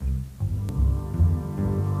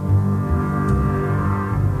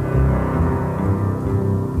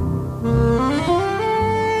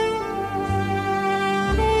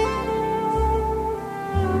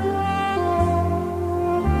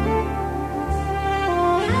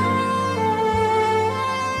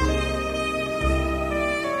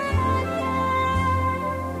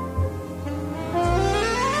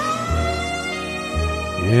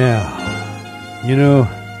You know,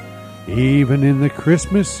 even in the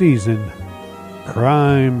Christmas season,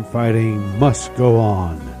 crime fighting must go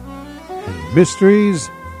on, and mysteries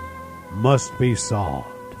must be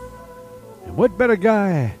solved. And what better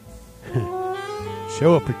guy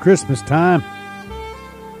show up at Christmas time?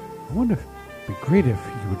 I wonder if it'd be great if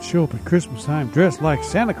he would show up at Christmas time dressed like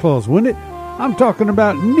Santa Claus, wouldn't it? I'm talking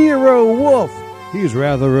about Nero Wolfe. He's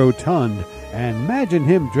rather rotund, and imagine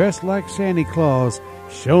him dressed like Santa Claus,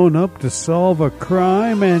 showing up to solve a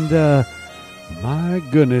crime, and my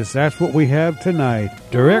goodness, that's what we have tonight.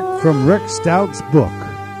 Direct from Rex Stout's book.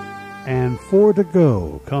 And for to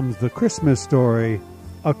go comes the Christmas story,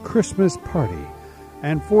 A Christmas Party.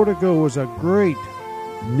 And for to go was a great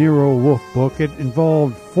Nero Wolfe book. It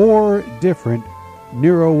involved 4 different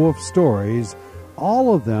Nero Wolfe stories.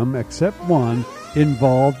 All of them, except one,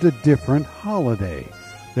 involved a different holiday.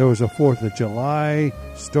 There was a 4th of July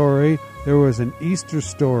story, there was an Easter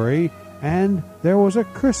story, and there was a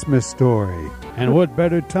Christmas story. And what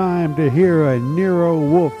better time to hear a Nero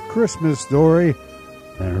Wolfe Christmas story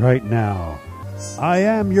than right now? I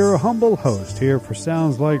am your humble host here for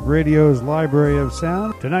Sounds Like Radio's Library of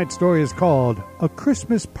Sound. Tonight's story is called A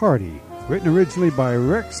Christmas Party, written originally by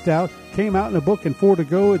Rex Stout, came out in a book in 4 to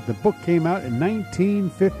go. The book came out in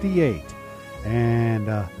 1958. And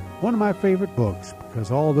one of my favorite books,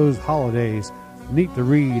 because all those holidays, neat to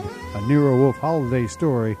read a Nero Wolfe holiday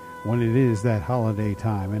story when it is that holiday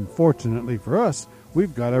time. And fortunately for us,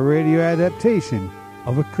 we've got a radio adaptation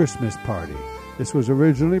of A Christmas Party. This was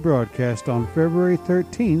originally broadcast on February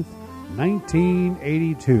 13th,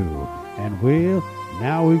 1982. And well,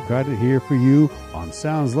 now we've got it here for you on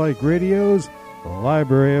Sounds Like Radio's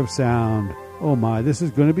Library of Sound. Oh my, this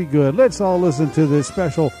is going to be good. Let's all listen to this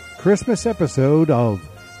special Christmas episode of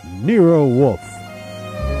Nero Wolfe.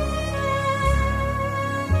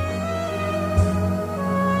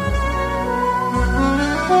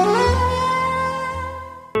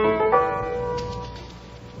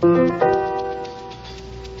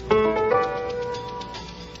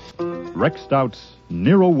 Rex Stout's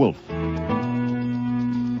Nero Wolfe.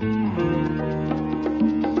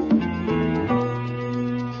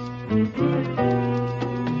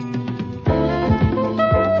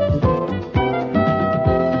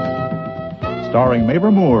 Starring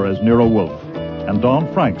Mabel Moore as Nero Wolfe and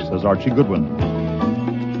Dawn Franks as Archie Goodwin.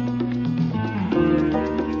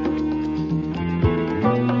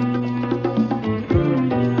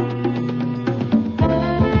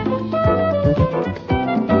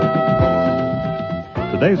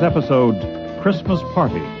 Today's episode, Christmas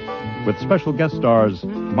Party, with special guest stars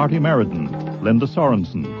Marty Meriden, Linda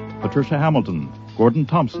Sorensen, Patricia Hamilton, Gordon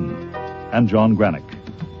Thompson, and John Granick.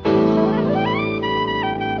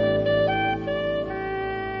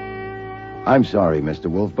 I'm sorry, Mr.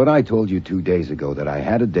 Wolfe, but I told you 2 days ago that I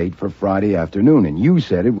had a date for Friday afternoon, and you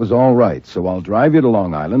said it was all right, so I'll drive you to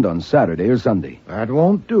Long Island on Saturday or Sunday. That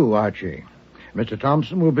won't do, Archie. Mr.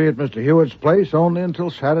 Thompson will be at Mr. Hewitt's place only until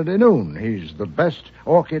Saturday noon. He's the best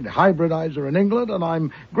orchid hybridizer in England, and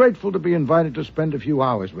I'm grateful to be invited to spend a few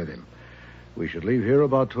hours with him. We should leave here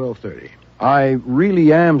about 12:30. I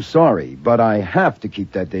really am sorry, but I have to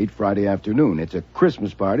keep that date Friday afternoon. It's a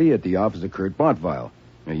Christmas party at the office of Kurt Botvile.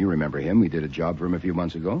 Now, you remember him. We did a job for him a few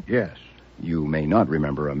months ago. Yes. You may not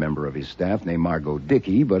remember a member of his staff named Margot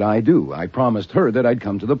Dickey, but I do. I promised her that I'd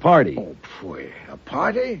come to the party. Oh, pfui. A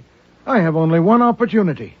party? I have only one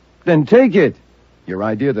opportunity. Then take it. Your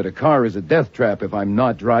idea that a car is a death trap if I'm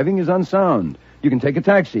not driving is unsound. You can take a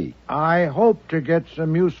taxi. I hope to get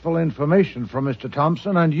some useful information from Mr.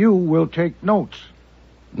 Thompson, and you will take notes.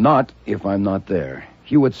 Not if I'm not there.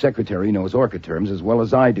 Hewitt's secretary knows orchid terms as well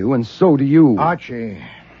as I do, and so do you. Archie,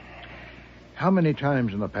 how many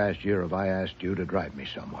times in the past year have I asked you to drive me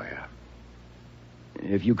somewhere?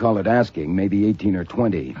 If you call it asking, maybe 18 or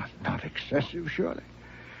 20. Not excessive, surely.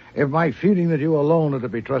 If my feeling that you alone are to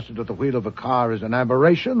be trusted at the wheel of a car is an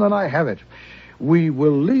aberration, then I have it. We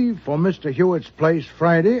will leave for Mr. Hewitt's place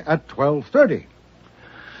Friday at 12:30.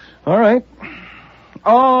 All right.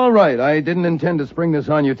 All right. I didn't intend to spring this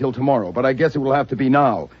on you till tomorrow, but I guess it will have to be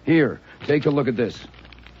now. Here, take a look at this.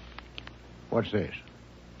 What's this?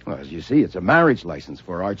 Well, as you see, it's a marriage license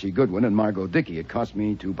for Archie Goodwin and Margot Dickey. It cost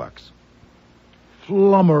me $2.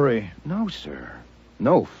 Flummery. No, sir.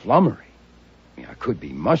 No flummery. I could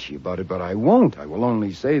be mushy about it, but I won't. I will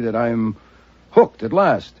only say that I'm hooked at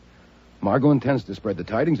last. Margot intends to spread the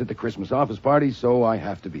tidings at the Christmas office party, so I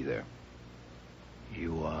have to be there.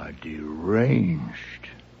 You are deranged.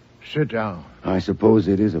 Sit down. I suppose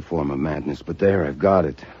it is a form of madness, but there, I've got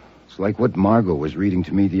it. It's like what Margot was reading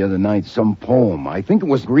to me the other night, some poem. I think it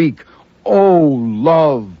was Greek. Oh,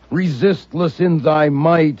 love, resistless in thy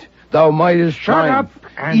might, Thou mightest Shut triumph.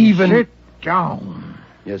 up and even... sit down.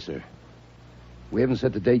 Yes, sir. We haven't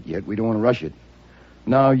set the date yet. We don't want to rush it.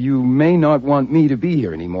 Now, you may not want me to be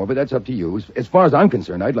here anymore, but that's up to you. As far as I'm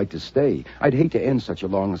concerned, I'd like to stay. I'd hate to end such a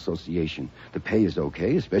long association. The pay is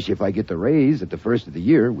okay, especially if I get the raise at the first of the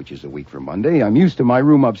year, which is a week from Monday. I'm used to my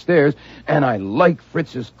room upstairs, and I like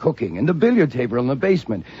Fritz's cooking, and the billiard table in the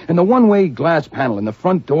basement, and the one-way glass panel in the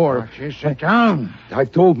front door. Archie, sit down.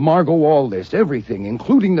 I've told Margot all this, everything,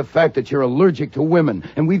 including the fact that you're allergic to women,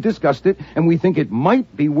 and we've discussed it, and we think it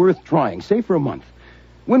might be worth trying, say for a month.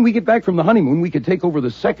 When we get back from the honeymoon, we could take over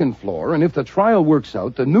the second floor, and if the trial works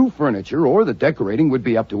out, the new furniture or the decorating would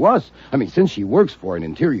be up to us. I mean, since she works for an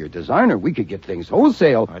interior designer, we could get things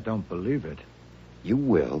wholesale. I don't believe it. You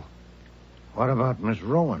will. What about Miss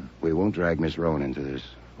Rowan? We won't drag Miss Rowan into this.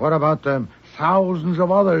 What about the thousands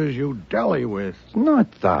of others you dally with?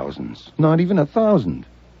 Not thousands. Not even 1,000.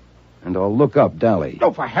 And I'll look up Dally.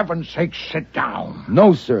 Oh, for heaven's sake, sit down.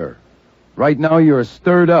 No, sir. Right now you're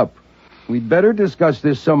stirred up. We'd better discuss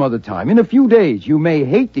this some other time. In a few days, you may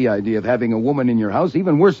hate the idea of having a woman in your house,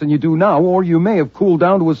 even worse than you do now, or you may have cooled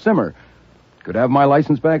down to a simmer. Could I have my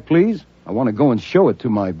license back, please? I want to go and show it to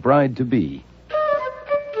my bride-to-be.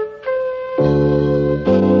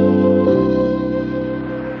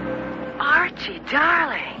 Archie,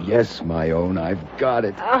 darling. Yes, my own, I've got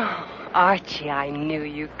it. Oh, Archie, I knew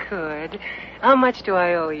you could. How much do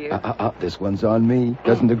I owe you? This one's on me.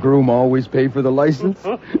 Doesn't the groom always pay for the license?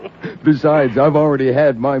 Besides, I've already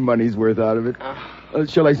had my money's worth out of it.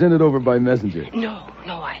 Shall I send it over by messenger? No,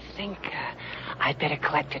 I think I'd better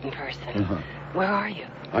collect it in person. Where are you?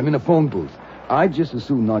 I'm in a phone booth. I'd just as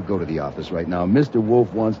soon not go to the office right now. Mr.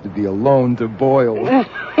 Wolfe wants to be alone to boil.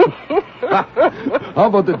 How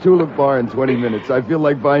about the Tulip Bar in 20 minutes? I feel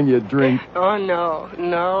like buying you a drink. Oh,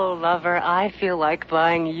 no, lover. I feel like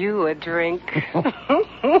buying you a drink.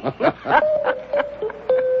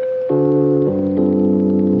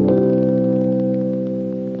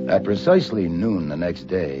 At precisely noon the next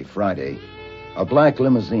day, Friday, a black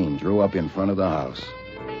limousine drew up in front of the house,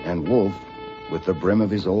 and Wolfe, with the brim of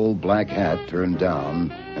his old black hat turned down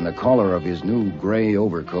and the collar of his new gray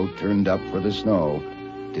overcoat turned up for the snow,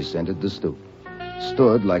 descended the stoop,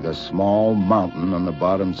 stood like a small mountain on the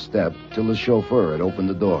bottom step till the chauffeur had opened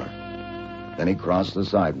the door. Then he crossed the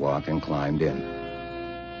sidewalk and climbed in.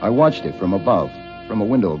 I watched it from above, from a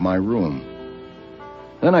window of my room.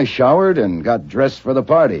 Then I showered and got dressed for the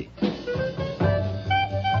party.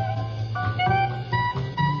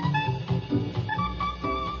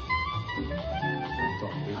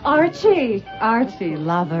 Archie,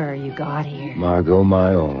 lover, you got here. Margot,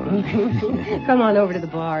 my own. Come on over to the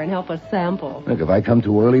bar and help us sample. Look, if I come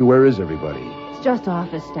too early, where is everybody? It's just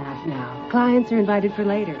office staff now. Clients are invited for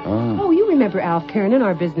later. Oh. You remember Alf Kiernan,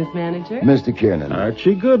 our business manager? Mr. Kiernan.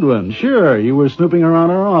 Archie Goodwin. Sure, you were snooping around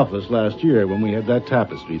our office last year when we had that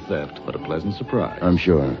tapestry theft. What a pleasant surprise. I'm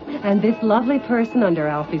sure. And this lovely person under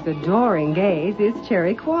Alfie's adoring gaze is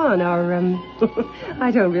Cherry Kwan, our, I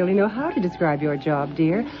don't really know how to describe your job,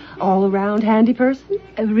 dear. All-around handy person?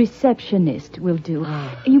 A receptionist will do.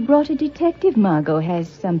 You brought a detective, Margot. Has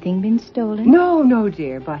something been stolen? No,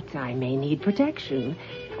 dear, but I may need protection.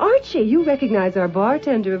 Archie, you recognize our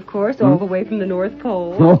bartender, of course, all the way from the North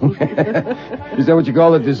Pole. Oh, is that what you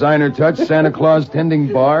call a designer touch? Santa Claus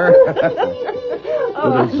tending bar?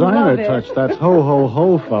 The designer touch, that's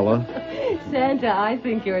ho, fella. Santa, I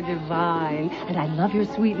think you're divine. And I love your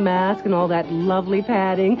sweet mask and all that lovely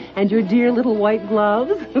padding and your dear little white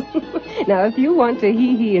gloves. Now, if you want to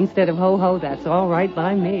hee-hee instead of ho-ho, that's all right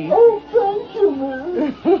by me. Oh, thank you,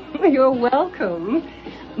 Miss. You're welcome.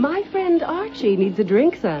 My friend Archie needs a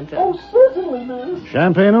drink, Santa. Oh, certainly, Miss.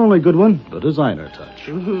 Champagne only, Goodwin. The designer touch.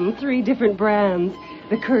 3 different brands.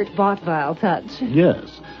 The Kurt Bottweil touch.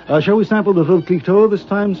 Yes. Shall we sample the Veuve Clicquot this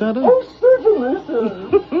time, Santa? Oh, certainly,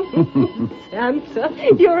 sir.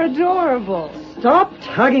 Santa, you're adorable. Stop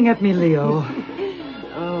tugging at me, Leo.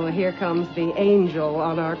 Oh, here comes the angel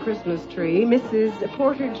on our Christmas tree, Mrs.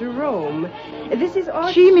 Porter Jerome. This is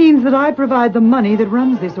Archie. She means that I provide the money that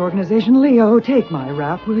runs this organization. Leo, take my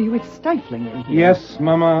wrap, will you? It's stifling in here. Yes,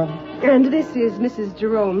 Mama. And this is Mrs.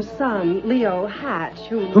 Jerome's son, Leo Hatch,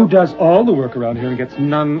 Who does all the work around here and gets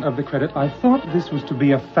none of the credit. I thought this was to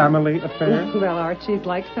be a family affair. Well, Archie's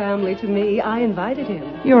like family to me. I invited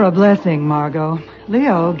him. You're a blessing, Margot.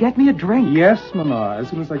 Leo, get me a drink. Yes, Mama, as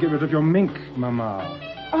soon as I get rid of your mink, Mama.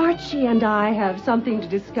 Archie and I have something to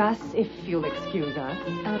discuss, if you'll excuse us.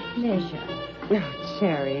 A pleasure. Oh,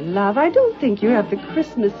 Cherry, love, I don't think you have the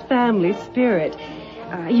Christmas family spirit.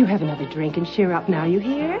 You have another drink and cheer up now, you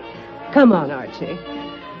hear? Come on, Archie.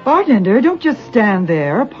 Bartender, don't just stand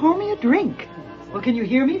there. Pour me a drink. Well, can you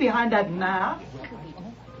hear me behind that mask?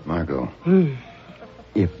 Margot,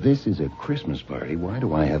 if this is a Christmas party, why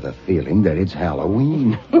do I have a feeling that it's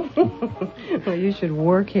Halloween? Well, you should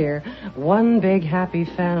work here. One big happy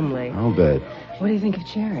family. I'll bet. What do you think of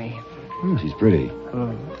Cherry? She's pretty.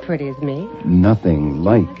 Pretty as me? Nothing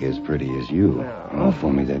like as pretty as you. Oh, if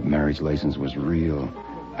only that marriage license was real.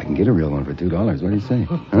 I can get a real one for $2. What do you say?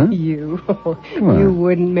 Huh? You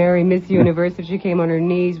wouldn't marry Miss Universe if she came on her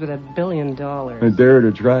knees with $1 billion. I dare her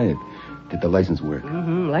to try it. Did the license work?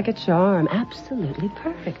 Like a charm. Absolutely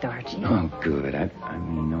perfect, Archie. Oh, good. I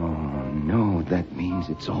mean, no. That means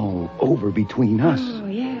it's all over between us. Oh,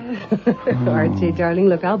 yeah. Archie, darling,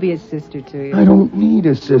 look, I'll be a sister to you. I don't need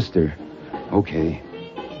a sister. Okay.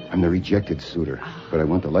 I'm the rejected suitor, but I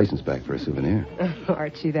want the license back for a souvenir.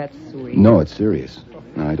 Archie, that's sweet. No, it's serious.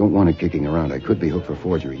 No, I don't want it kicking around. I could be hooked for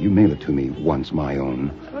forgery. You mail it to me once, my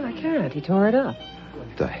own. Well, I can't. He tore it up.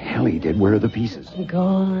 The hell he did? Where are the pieces?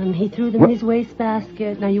 Gone. He threw them in his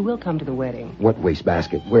wastebasket. Now, you will come to the wedding. What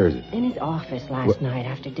wastebasket? Where is it? In his office last night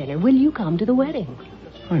after dinner. Will you come to the wedding?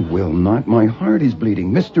 I will not. My heart is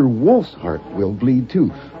bleeding. Mr. Wolfe's heart will bleed,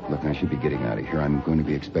 too. Look, I should be getting out of here. I'm going to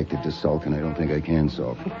be expected to sulk, and I don't think I can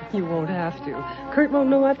sulk. You won't have to. Kurt won't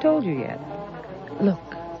know I've told you yet. Look,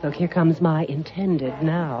 here comes my intended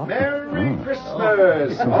now. Merry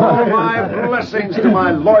Christmas! All my blessings to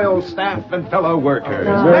my loyal staff and fellow workers.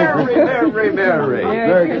 Merry, merry, merry.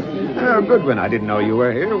 Merry Christmas. Oh, Goodwin, I didn't know you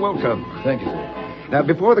were here. Welcome. Thank you, sir. Now,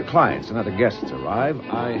 before the clients and other guests arrive,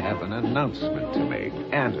 I have an announcement to make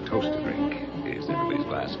and a toast to drink. Is everybody's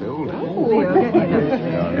glass filled?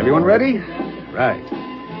 Everyone ready? Right.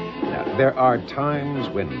 Now, there are times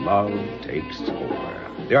when love takes over.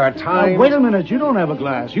 There are times... wait a minute. You don't have a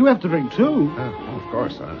glass. You have to drink, too. Of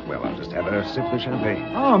course. Well, I'll just have a sip of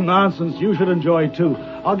champagne. Oh, nonsense. You should enjoy, too.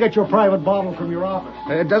 I'll get your private bottle from your office.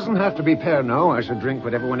 It doesn't have to be Pernod. I should drink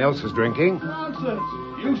what everyone else is drinking. Nonsense.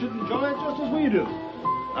 You should enjoy it just as we do.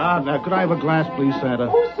 Now, could I have a glass, please, Santa?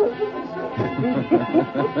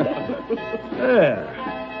 There.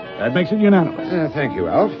 That makes it unanimous. Thank you,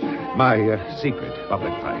 Alf. My secret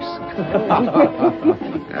public place.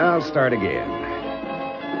 I'll start again.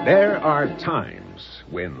 There are times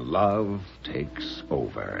when love takes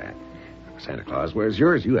over. Santa Claus, where's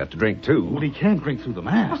yours? You have to drink, too. Well, he can't drink through the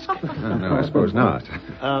mask. No, I suppose not.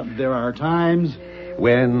 There are times...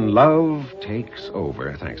 When love takes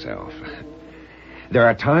over. Thanks, Alf. There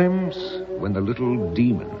are times when the little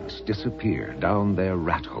demons disappear down their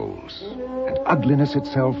rat holes, and ugliness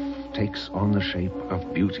itself takes on the shape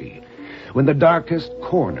of beauty. When the darkest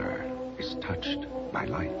corner is touched by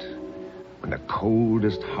light. When the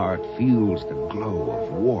coldest heart feels the glow of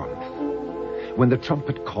warmth. When the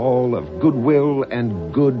trumpet call of goodwill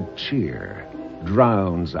and good cheer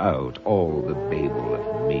drowns out all the babel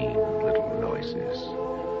of mean little noises.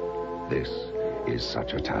 This is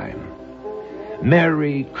such a time.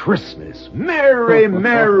 Merry Christmas. Merry,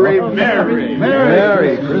 merry, merry.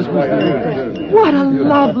 Merry Christmas. What a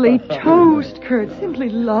lovely toast, Kurt. Simply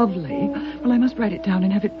lovely. Well, I must write it down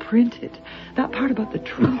and have it printed. That part about the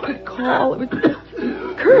trumpet call. It was...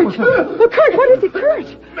 Kurt! Oh, Kurt, what is it, Kurt?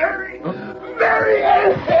 Merry.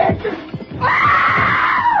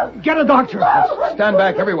 Get a doctor. Stand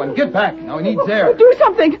back, everyone. Get back. Now he needs air. Do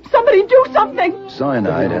something! Somebody do something!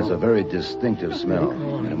 Cyanide has a very distinctive smell,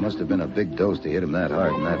 and it must have been a big dose to hit him that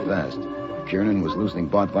hard and that fast. Kiernan was loosening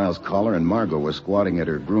Botvile's collar, and Margot was squatting at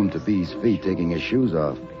her groom-to-be's feet, taking his shoes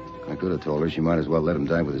off. I could have told her she might as well let him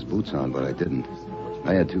die with his boots on, but I didn't.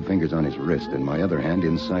 I had 2 fingers on his wrist and my other hand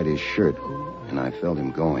inside his shirt, and I felt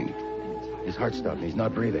him going. His heart stopped and he's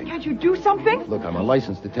not breathing. Can't you do something? Look, I'm a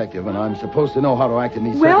licensed detective, and I'm supposed to know how to act in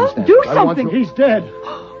these Well, circumstances. do something. He's dead.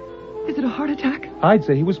 Is it a heart attack? I'd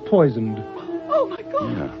say he was poisoned. Oh, my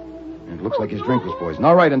God. Yeah. It looks like his drink was poisoned.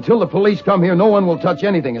 All right, until the police come here, no one will touch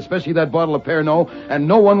anything, especially that bottle of Pernod, and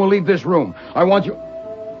no one will leave this room. I want you...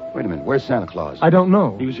 Wait a minute, where's Santa Claus? I don't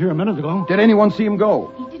know. He was here a minute ago. Did anyone see him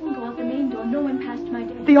go? He didn't go out the main door. No one passed my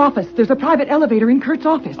desk. The office. There's a private elevator in Kurt's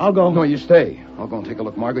office. I'll go. No, you stay. I'll go and take a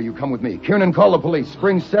look. Margot, you come with me. Kiernan, call the police.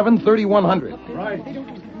 Spring 73100. Right.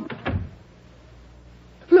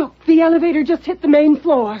 Look, the elevator just hit the main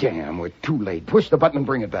floor. Damn, we're too late. Push the button and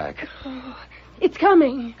bring it back. It's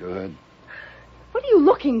coming. Good. What are you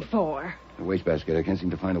looking for? The wastebasket. I can't seem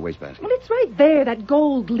to find a wastebasket. Well, it's right there, that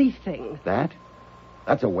gold leaf thing. That?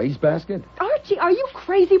 That's a wastebasket? Archie, are you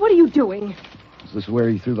crazy? What are you doing? Is this where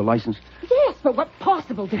he threw the license? Yes, but what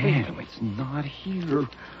possible degree? Damn, it's not here.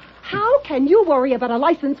 How can you worry about a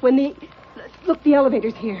license when the... Look, the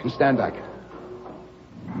elevator's here. Stand back.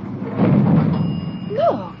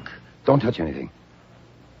 Look. Don't touch anything.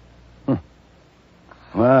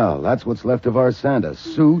 Well, that's what's left of our Santa.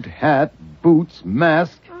 Suit, hat, boots,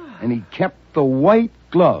 mask, and he kept the white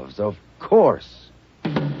gloves, of course.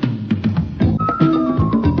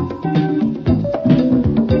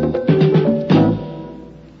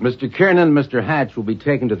 Mr. Kiernan and Mr. Hatch will be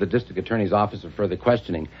taken to the district attorney's office for further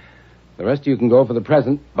questioning. The rest of you can go for the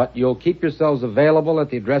present, but you'll keep yourselves available at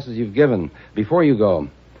the addresses you've given. Before you go,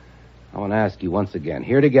 I want to ask you once again,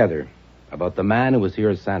 here together, about the man who was here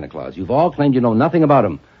as Santa Claus. You've all claimed you know nothing about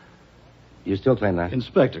him. You still claim that?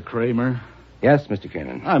 Inspector Kramer. Yes, Mr.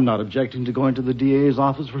 Kiernan. I'm not objecting to going to the DA's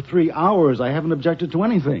office for 3 hours. I haven't objected to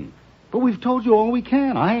anything. But we've told you all we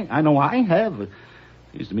can. I know I have.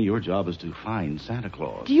 Seems to me your job is to find Santa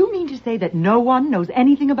Claus. Do you mean to say that no one knows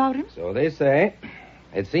anything about him? So they say.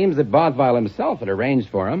 It seems that Botteville himself had arranged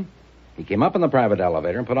for him. He came up in the private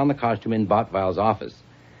elevator and put on the costume in Botteville's office.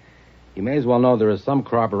 You may as well know there is some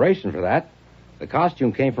corroboration for that. The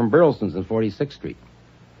costume came from Burleson's in 46th Street.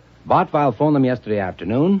 Botteville phoned them yesterday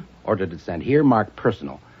afternoon, ordered it sent here, marked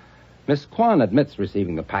personal. Miss Kwan admits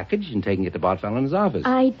receiving the package and taking it to Botteville in his office.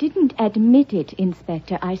 I didn't admit it,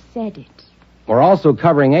 Inspector. I said it. We're also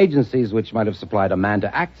covering agencies which might have supplied a man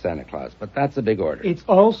to act Santa Claus, but that's a big order. It's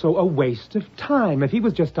also a waste of time. If he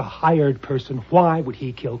was just a hired person, why would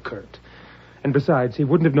he kill Kurt? And besides, he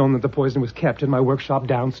wouldn't have known that the poison was kept in my workshop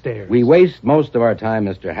downstairs. We waste most of our time,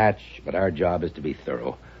 Mr. Hatch, but our job is to be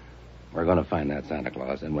thorough. We're going to find that Santa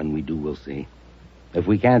Claus, and when we do, we'll see. If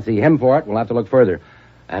we can't see him for it, we'll have to look further.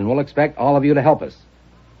 And we'll expect all of you to help us.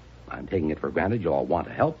 I'm taking it for granted you all want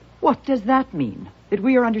to help. What does that mean? That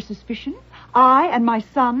we are under suspicion? I and my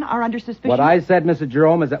son are under suspicion? What I said, Mrs.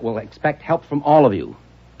 Jerome, is that we'll expect help from all of you.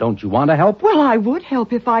 Don't you want to help? Well, I would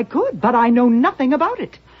help if I could, but I know nothing about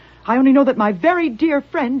it. I only know that my very dear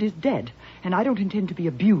friend is dead, and I don't intend to be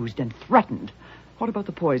abused and threatened. What about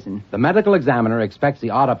the poison? The medical examiner expects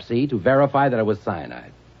the autopsy to verify that it was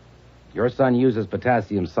cyanide. Your son uses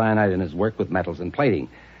potassium cyanide in his work with metals and plating.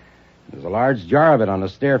 There's a large jar of it on a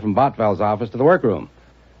stair from Botteville's office to the workroom.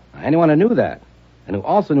 Now, anyone who knew that, and who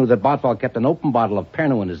also knew that Botteville kept an open bottle of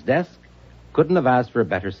Pernod in his desk, couldn't have asked for a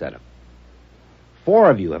better setup.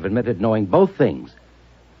 4 of you have admitted knowing both things.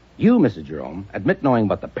 You, Mrs. Jerome, admit knowing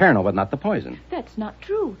about the Pernod, but not the poison. That's not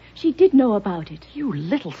true. She did know about it. You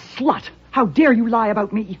little slut. How dare you lie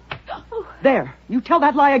about me? There. You tell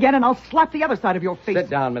that lie again, and I'll slap the other side of your face. Sit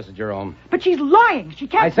down, Mrs. Jerome. But she's lying. She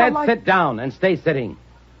can't I said lie. sit down and stay sitting.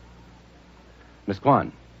 Miss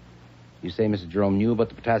Kwan, you say Mrs. Jerome knew about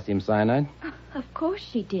the potassium cyanide? Of course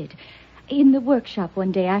she did. In the workshop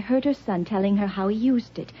one day, I heard her son telling her how he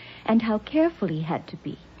used it and how careful he had to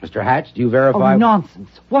be. Mr. Hatch, do you verify... Oh, nonsense.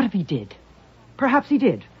 What if he did? Perhaps he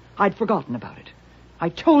did. I'd forgotten about it. I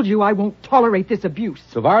told you I won't tolerate this abuse.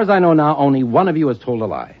 So far as I know now, only one of you has told a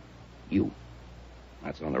lie. You.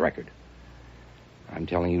 That's on the record. I'm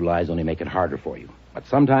telling you lies only make it harder for you. But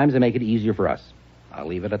sometimes they make it easier for us. I'll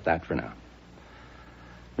leave it at that for now.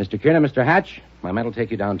 Mr. Kiernan, Mr. Hatch, my men will take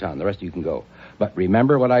you downtown. The rest of you can go. But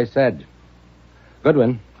remember what I said.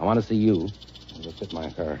 Goodwin, I want to see you. I'll go sit in my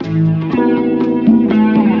car.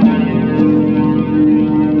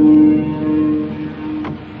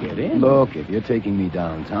 Get in. Look, if you're taking me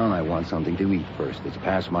downtown, I want something to eat first. It's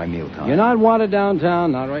past my mealtime. You're not wanted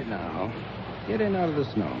downtown, not right now. Get in out of the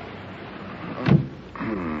snow.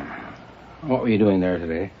 What were you doing there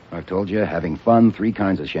today? I've told you, having fun, 3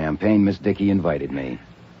 kinds of champagne. Miss Dickey invited me.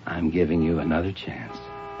 I'm giving you another chance.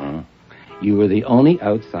 Huh? You were the only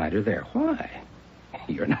outsider there. Why?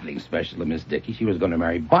 You're nothing special to Miss Dickey. She was going to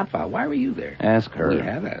marry Botteville. Why were you there? Ask her. We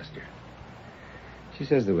have asked her. She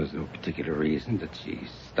says there was no particular reason, that she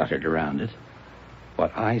stuttered around it.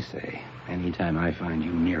 What I say, anytime I find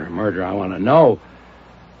you near a murder, I want to know.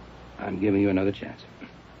 I'm giving you another chance.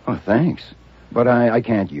 Oh, thanks. But I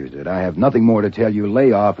can't use it. I have nothing more to tell you.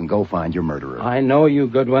 Lay off and go find your murderer. I know you,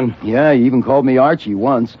 Goodwin. Yeah, you even called me Archie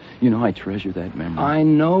once. You know, I treasure that memory. I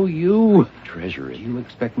know you. Treasure it. You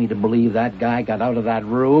expect me to believe that guy got out of that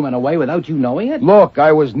room and away without you knowing it? Look,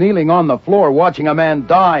 I was kneeling on the floor watching a man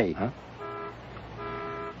die. Huh?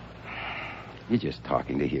 You're just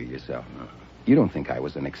talking to hear yourself. You don't think I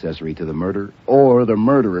was an accessory to the murder or the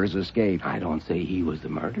murderer's escape. I don't say he was the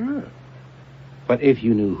murderer. But if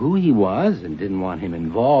you knew who he was and didn't want him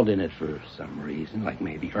involved in it for some reason, like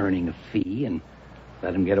maybe earning a fee and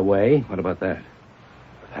let him get away, what about that?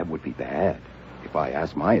 That would be bad. If I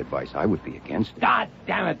asked my advice, I would be against it. God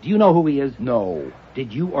damn it. Do you know who he is? No.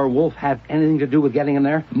 Did you or Wolfe have anything to do with getting him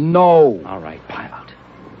there? No. All right, pile out.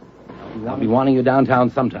 I'll be wanting you downtown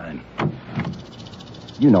sometime.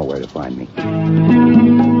 You know where to find me.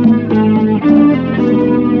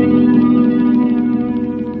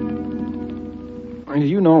 As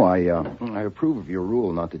you know, I approve of your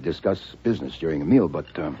rule not to discuss business during a meal, but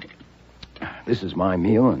this is my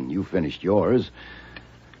meal, and you finished yours.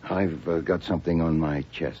 I've got something on my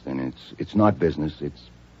chest, and it's not business, it's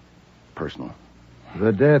personal.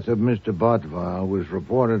 The death of Mr. Botvile was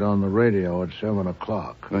reported on the radio at 7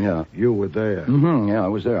 o'clock. Oh, yeah. You were there. Mm-hmm, yeah, I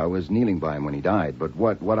was there. I was kneeling by him when he died. But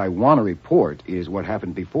what I want to report is what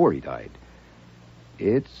happened before he died.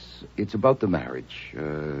 It's about the marriage.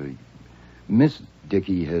 Miss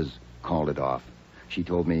Dickey has called it off. She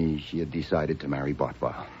told me she had decided to marry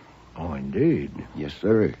Botvile. Oh, indeed. Yes,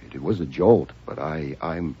 sir. It was a jolt, but I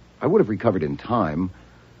would have recovered in time.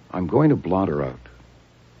 I'm going to blot her out.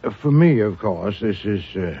 For me, of course, this is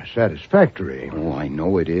satisfactory. Oh, I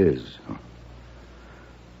know it is.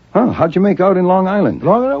 Huh, how'd you make out in Long Island?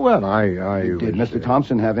 Long Island? Well, Did Mr.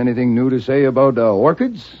 Thompson have anything new to say about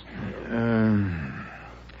orchids?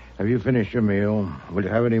 Have you finished your meal? Will you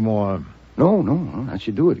have any more? No, that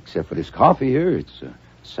should do it, except for this coffee here. It's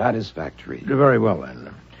satisfactory. Very well,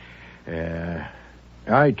 then.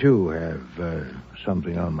 I, too, have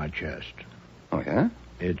something on my chest. Oh, yeah?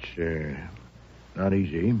 It's not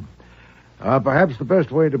easy. Perhaps the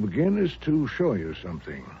best way to begin is to show you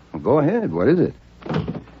something. Well, go ahead. What is it?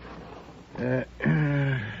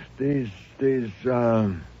 These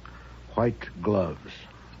white gloves.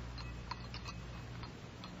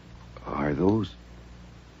 Are those...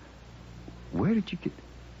 Where did you get...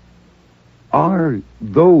 Are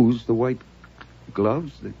those the white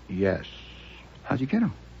gloves? Yes. How'd you get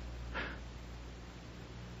them?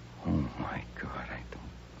 Oh, my God,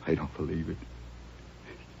 I don't believe it.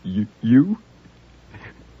 You?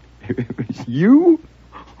 It was you?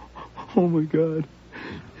 Oh, my God.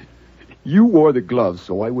 You wore the gloves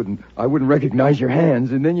so I wouldn't recognize your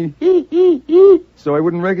hands, and then you so I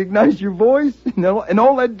wouldn't recognize your voice, and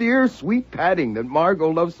all that dear sweet patting that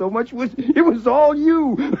Margot loves so much was all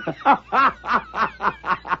you.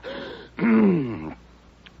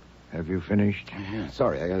 Have you finished? Yeah,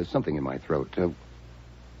 sorry, I got something in my throat.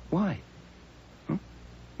 Why? Huh?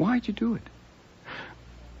 Why'd you do it?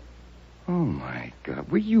 Oh, my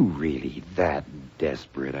God. Were you really that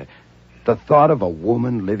desperate? The thought of a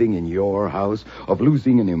woman living in your house, of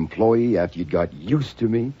losing an employee after you'd got used to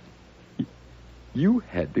me? You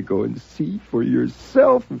had to go and see for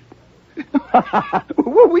yourself.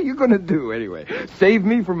 What were you going to do, anyway? Save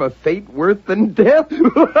me from a fate worse than death?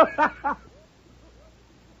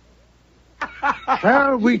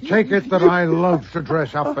 Shall we take it that I love to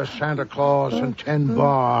dress up as Santa Claus and tend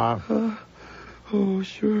bar? Oh,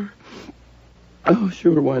 sure. Oh,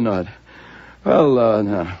 sure, why not? Well,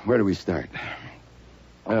 now, where do we start?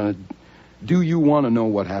 Do you want to know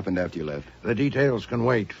what happened after you left? The details can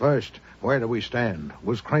wait. First, where do we stand?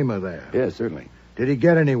 Was Kramer there? Yes, certainly. Did he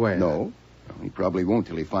get anywhere? No. He probably won't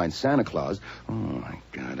till he finds Santa Claus. Oh, my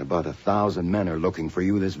God, about 1,000 men are looking for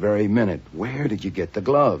you this very minute. Where did you get the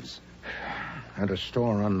gloves? At a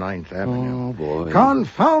store on 9th Avenue. Oh, boy.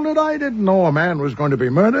 Confound it, I didn't know a man was going to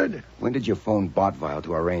be murdered. When did you phone Botvile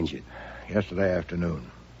to arrange it? Yesterday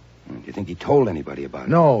afternoon. Do you think he told anybody about it?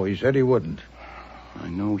 No, he said he wouldn't. I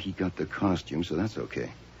know he got the costume, so that's okay.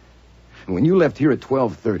 When you left here at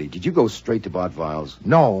 12:30, did you go straight to Botvile's?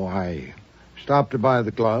 No, I stopped to buy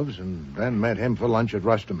the gloves and then met him for lunch at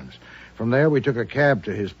Rusterman's. From there, we took a cab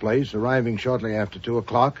to his place, arriving shortly after 2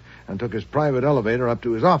 o'clock, and took his private elevator up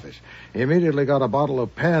to his office. He immediately got a bottle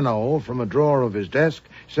of Pernod from a drawer of his desk,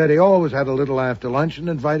 said he always had a little after lunch, and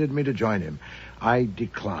invited me to join him. I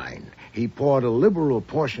declined. He poured a liberal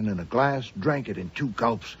portion in a glass, drank it in 2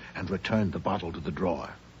 gulps, and returned the bottle to the drawer.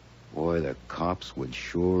 Boy, the cops would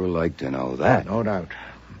sure like to know that. No doubt.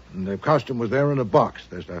 And the costume was there in a box.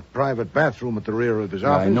 There's a private bathroom at the rear of his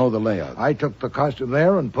office. I know the layout. I took the costume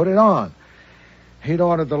there and put it on. He'd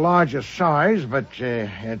ordered the largest size, but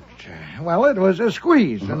it was a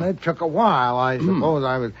squeeze, and it took a while. I suppose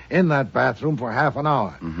I was in that bathroom for half an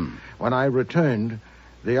hour. When I returned,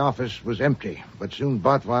 the office was empty, but soon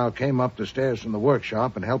Botvile came up the stairs from the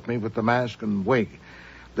workshop and helped me with the mask and wig.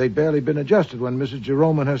 They'd barely been adjusted when Mrs.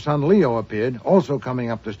 Jerome and her son Leo appeared, also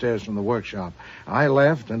coming up the stairs from the workshop. I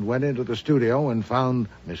left and went into the studio and found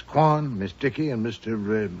Miss Kwan, Miss Dickey, and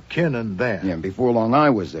Mr. Kiernan there. Yeah, and before long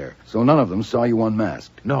I was there, so none of them saw you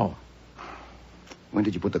unmasked. No. When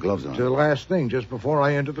did you put the gloves on? The last thing, just before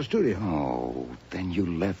I entered the studio. Oh, then you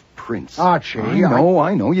left prints. Archie,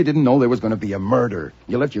 I know. You didn't know there was going to be a murder.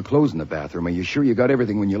 You left your clothes in the bathroom. Are you sure you got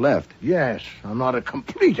everything when you left? Yes, I'm not a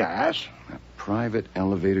complete ass. Private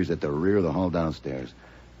elevators at the rear of the hall downstairs.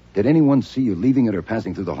 Did anyone see you leaving it or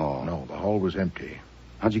passing through the hall? No, the hall was empty.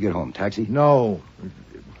 How'd you get home? Taxi? No.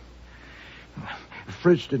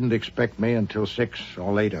 Fritz didn't expect me until 6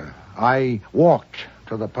 or later. I walked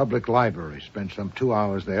to the public library, spent some 2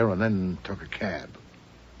 hours there, and then took a cab.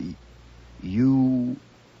 You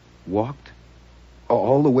walked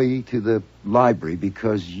all the way to the library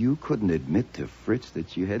because you couldn't admit to Fritz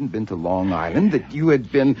that you hadn't been to Long Island, that you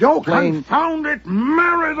had been playing... Confound it!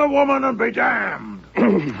 Marry the woman and be damned!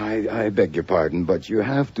 I beg your pardon, but you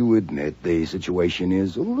have to admit the situation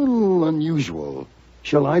is a little unusual.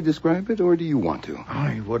 Shall I describe it, or do you want to?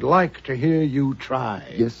 I would like to hear you try.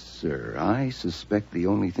 Yes, sir. I suspect the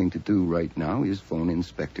only thing to do right now is phone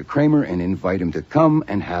Inspector Kramer and invite him to come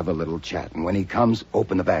and have a little chat. And when he comes,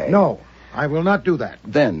 open the bag. No, I will not do that.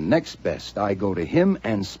 Then, next best, I go to him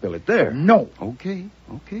and spill it there. No. Okay.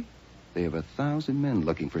 They have 1,000 men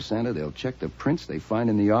looking for Santa. They'll check the prints they find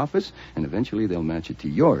in the office, and eventually they'll match it to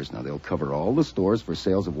yours. Now, they'll cover all the stores for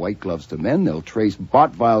sales of white gloves to men. They'll trace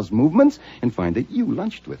Botvile's movements and find that you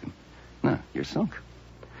lunched with him. Now, you're sunk.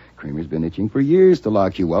 Kramer's been itching for years to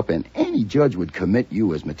lock you up, and any judge would commit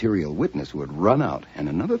you as material witness who would run out. And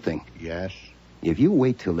another thing. Yes? If you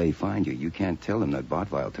wait till they find you, you can't tell them that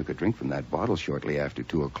Botvile took a drink from that bottle shortly after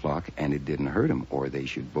 2 o'clock and it didn't hurt him, or they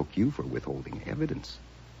should book you for withholding evidence.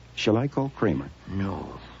 Shall I call Kramer?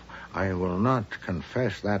 No. I will not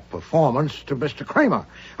confess that performance to Mr. Kramer.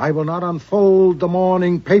 I will not unfold the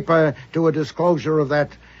morning paper to a disclosure of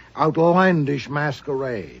that outlandish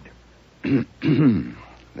masquerade. Then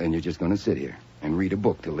you're just going to sit here and read a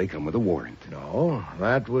book till they come with a warrant. No,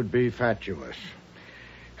 that would be fatuous.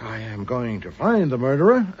 I am going to find the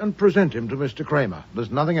murderer and present him to Mr. Kramer.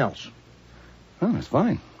 There's nothing else. Oh, that's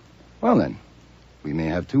fine. Well, then, we may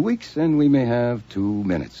have 2 weeks and we may have 2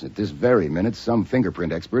 minutes. At this very minute, some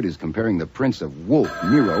fingerprint expert is comparing the prints of Wolfe,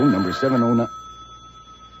 Nero, number 709...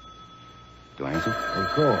 Do I answer? Of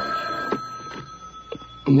course.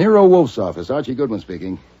 Nero Wolfe's office. Archie Goodwin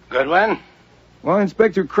speaking. Goodwin? Well,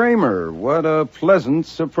 Inspector Kramer, what a pleasant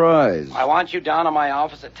surprise. I want you down in my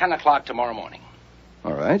office at 10 o'clock tomorrow morning.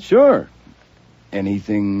 All right, sure.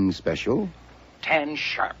 Anything special? 10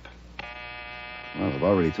 sharp. Well, I've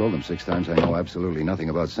already told them 6 times I know absolutely nothing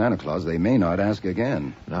about Santa Claus. They may not ask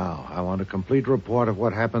again. Now, I want a complete report of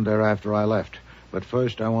what happened there after I left. But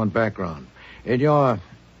first, I want background. In your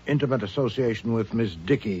intimate association with Miss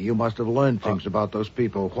Dickey, you must have learned things about those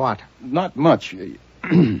people. What? Not much.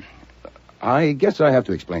 I guess I have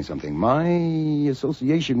to explain something. My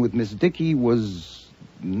association with Miss Dickey was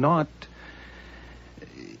not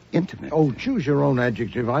intimate. Oh, choose your own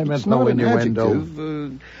adjective. I meant It's no not an innuendo.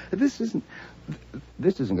 adjective.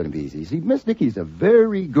 This isn't going to be easy. See, Miss Dickey's a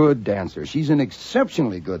very good dancer. She's an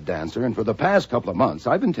exceptionally good dancer, and for the past couple of months,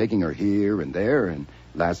 I've been taking her here and there, and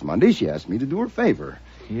last Monday she asked me to do her a favor.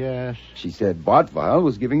 Yes. She said Botvile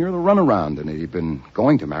was giving her the runaround, and he'd been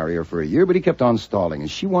going to marry her for a year, but he kept on stalling, and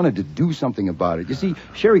she wanted to do something about it. You see,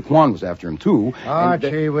 Sherry Kwan was after him, too.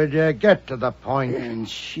 Archie, would you get to the point? And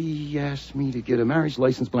she asked me to get a marriage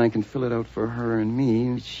license blank and fill it out for her and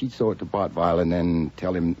me. She'd show it to Botvile and then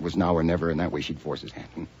tell him it was now or never, and that way she'd force his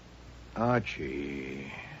hand. Archie.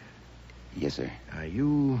 Yes, sir. Are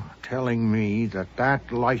you telling me that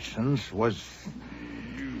license was...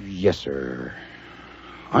 Yes, sir.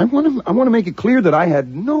 I want to make it clear that I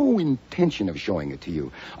had no intention of showing it to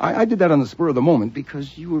you. I did that on the spur of the moment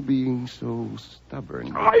because you were being so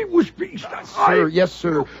stubborn. I was being stubborn. Sir, yes,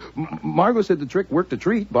 sir. Margot said the trick worked a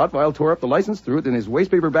treat. Botvile tore up the license, threw it in his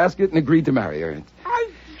wastepaper basket, and agreed to marry her.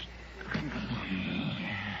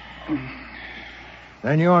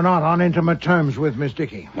 Then you're not on intimate terms with Miss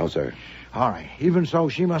Dickey? No, sir. All right. Even so,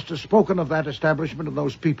 she must have spoken of that establishment of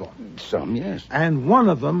those people. Some, yes. And one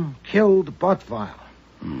of them killed Botvile.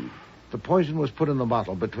 The poison was put in the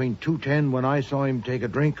bottle between 2:10 when I saw him take a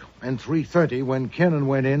drink and 3:30 when Kennan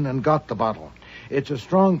went in and got the bottle. It's a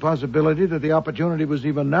strong possibility that the opportunity was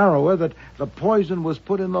even narrower, that the poison was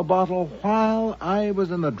put in the bottle while I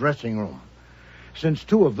was in the dressing room. Since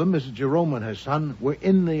 2 of them, Mrs. Jerome and her son, were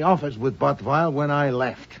in the office with Botvile when I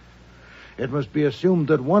left. It must be assumed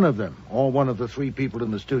that one of them, or one of the 3 people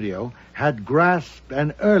in the studio, had grasped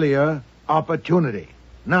an earlier opportunity.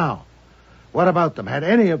 Now, what about them? Had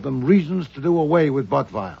any of them reasons to do away with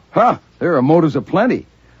Botvile? There are motives aplenty.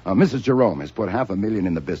 Mrs. Jerome has put $500,000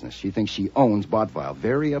 in the business. She thinks she owns Botvile.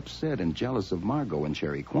 Very upset and jealous of Margot and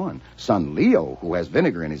Sherry Kwan. Son Leo, who has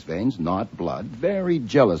vinegar in his veins, not blood, very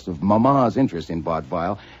jealous of Mama's interest in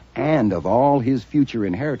Botvile and of all his future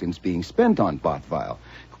inheritance being spent on Botvile.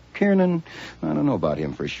 Kiernan, I don't know about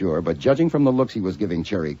him for sure, but judging from the looks he was giving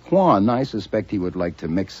Cherry Kwan, I suspect he would like to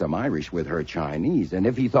mix some Irish with her Chinese. And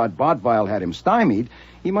if he thought Botvile had him stymied,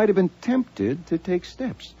 he might have been tempted to take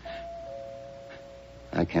steps.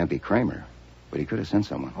 That can't be Kramer. But he could have sent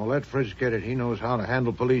someone. Oh, let Fritz get it. He knows how to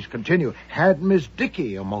handle police. Continue. Had Miss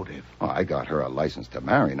Dickey a motive? Oh, I got her a license to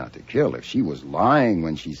marry, not to kill. If she was lying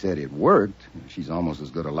when she said it worked, she's almost as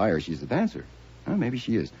good a liar as she's a dancer. Well, maybe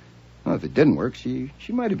she is. Well, if it didn't work, she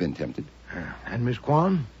might have been tempted. And Miss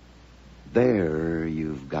Kwan? There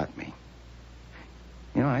you've got me.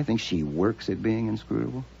 You know, I think she works at being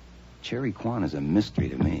inscrutable. Cherry Kwan is a mystery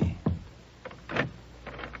to me.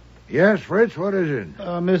 Yes, Fritz, what is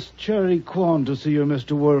it? Miss Cherry Kwan to see you,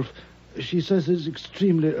 Mr. Wolfe. She says it's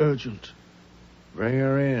extremely urgent. Bring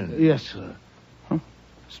her in. Yes, sir. Huh.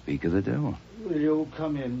 Speak of the devil. Will you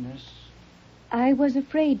come in, miss? I was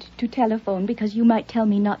afraid to telephone because you might tell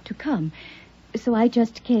me not to come. So I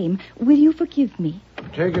just came. Will you forgive me?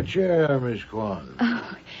 Take a chair, Miss Kwan.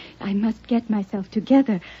 Oh, I must get myself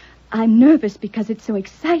together. I'm nervous because it's so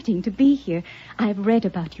exciting to be here. I've read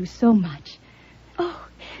about you so much. Oh,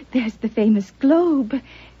 there's the famous globe,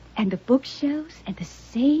 and the bookshelves, and the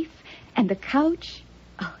safe, and the couch.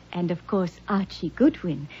 Oh, and of course, Archie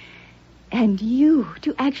Goodwin. And you,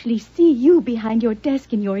 to actually see you behind your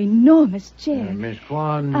desk in your enormous chair. Miss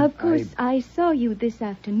Kwan, Of course, I saw you this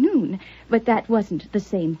afternoon, but that wasn't the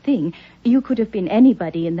same thing. You could have been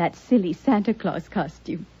anybody in that silly Santa Claus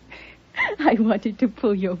costume. I wanted to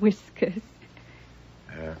pull your whiskers.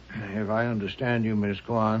 If I understand you, Miss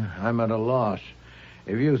Kwan, I'm at a loss.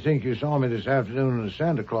 If you think you saw me this afternoon in a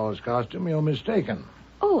Santa Claus costume, you're mistaken.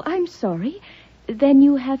 Oh, I'm sorry. Then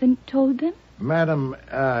you haven't told them? Madam,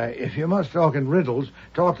 if you must talk in riddles,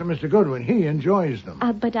 talk to Mr. Goodwin. He enjoys them.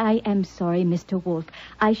 But I am sorry, Mr. Wolfe.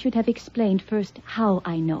 I should have explained first how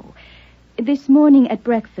I know. This morning at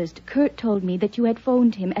breakfast, Kurt told me that you had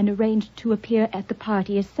phoned him and arranged to appear at the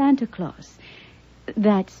party as Santa Claus.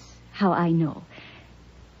 That's how I know.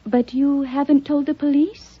 But you haven't told the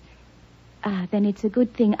police? Then it's a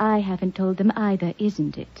good thing I haven't told them either,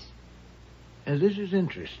 isn't it? This is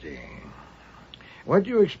interesting. What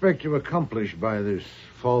do you expect to accomplish by this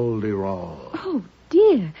fol-de-rol? Oh,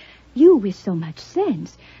 dear. You with so much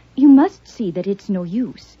sense. You must see that it's no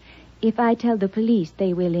use. If I tell the police,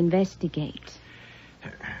 they will investigate.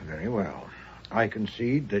 Very well. I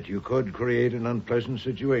concede that you could create an unpleasant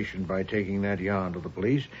situation by taking that yarn to the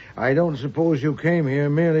police. I don't suppose you came here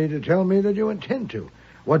merely to tell me that you intend to.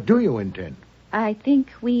 What do you intend? I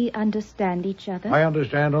think we understand each other. I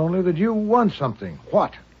understand only that you want something.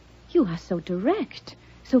 What? You are so direct,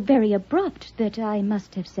 so very abrupt, that I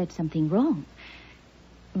must have said something wrong.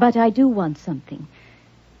 But I do want something.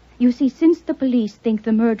 You see, since the police think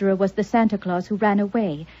the murderer was the Santa Claus who ran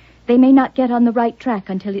away, they may not get on the right track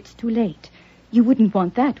until it's too late. You wouldn't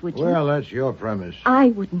want that, would you? Well, that's your premise. I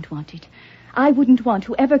wouldn't want it. I wouldn't want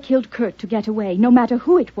whoever killed Kurt to get away, no matter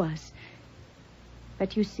who it was.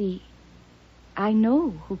 But you see, I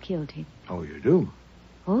know who killed him. Oh, you do?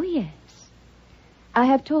 Oh, yes. I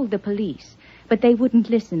have told the police, but they wouldn't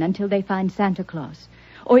listen until they find Santa Claus.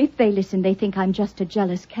 Or if they listen, they think I'm just a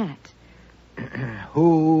jealous cat.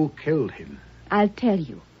 Who killed him? I'll tell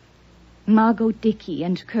you. Margot Dickey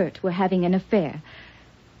and Kurt were having an affair.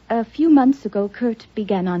 A few months ago, Kurt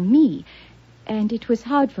began on me, and it was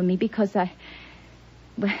hard for me because I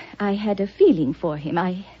had a feeling for him.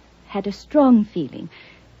 I had a strong feeling.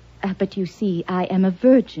 But you see, I am a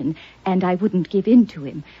virgin, and I wouldn't give in to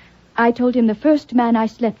him. I told him the first man I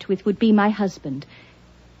slept with would be my husband.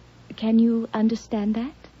 Can you understand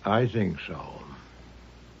that? I think so.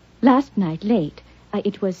 Last night, late,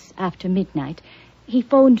 it was after midnight, he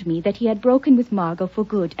phoned me that he had broken with Margot for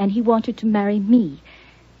good, and he wanted to marry me.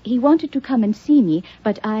 He wanted to come and see me,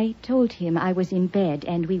 but I told him I was in bed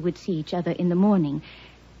and we would see each other in the morning.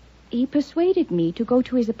 He persuaded me to go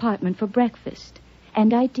to his apartment for breakfast,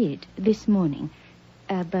 and I did this morning.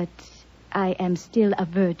 But I am still a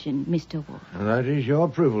virgin, Mr. Wolfe. That is your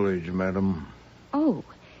privilege, madam. Oh,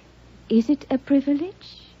 is it a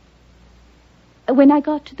privilege? When I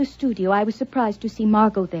got to the studio, I was surprised to see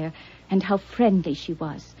Margot there, and how friendly she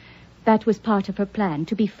was. That was part of her plan,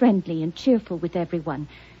 to be friendly and cheerful with everyone.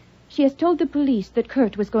 She has told the police that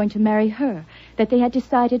Kurt was going to marry her, that they had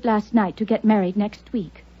decided last night to get married next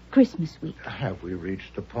week, Christmas week. Have we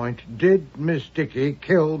reached the point? Did Miss Dickey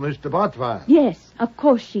kill Mr. Botwine? Yes, of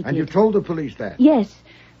course she did. And you told the police that? Yes.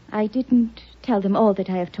 I didn't tell them all that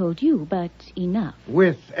I have told you, but enough.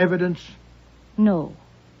 With evidence? No.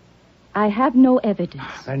 I have no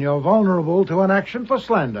evidence. Then you're vulnerable to an action for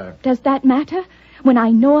slander. Does that matter? When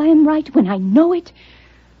I know I am right, when I know it?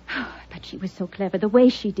 But she was so clever, the way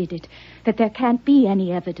she did it, that there can't be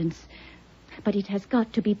any evidence. But it has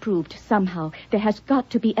got to be proved somehow. There has got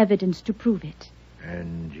to be evidence to prove it.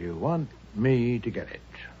 And you want me to get it?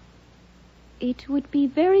 It would be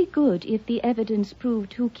very good if the evidence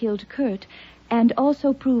proved who killed Kurt and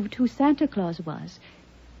also proved who Santa Claus was.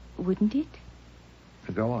 Wouldn't it?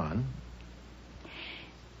 Go on.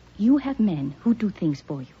 You have men who do things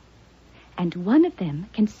for you. And one of them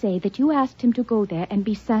can say that you asked him to go there and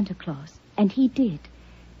be Santa Claus. And he did.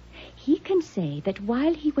 He can say that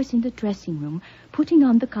while he was in the dressing room putting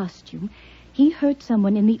on the costume, he heard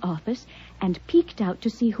someone in the office and peeked out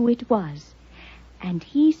to see who it was. And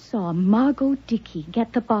he saw Margot Dickey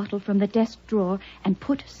get the bottle from the desk drawer and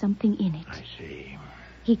put something in it. I see.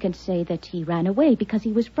 He can say that he ran away because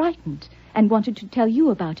he was frightened and wanted to tell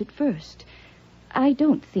you about it first. I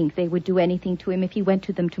don't think they would do anything to him if he went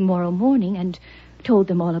to them tomorrow morning and told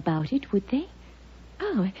them all about it, would they?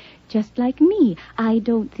 Oh, just like me. I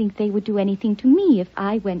don't think they would do anything to me if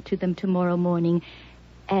I went to them tomorrow morning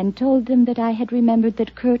and told them that I had remembered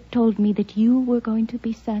that Kurt told me that you were going to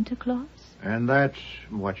be Santa Claus. And that's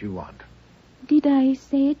what you want. Did I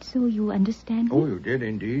say it so you understand me? Oh, you did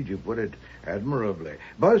indeed. You put it admirably.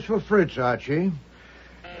 Buzz for Fritz, Archie.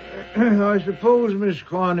 I suppose, Miss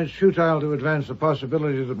Corn, it's futile to advance the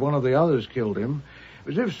possibility that one of the others killed him.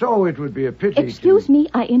 But if so, it would be a pity. Excuse me,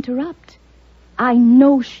 I interrupt. I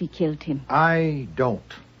know she killed him. I don't.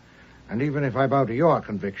 And even if I bow to your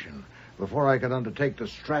conviction, before I can undertake the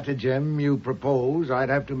stratagem you propose, I'd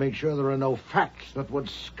have to make sure there are no facts that would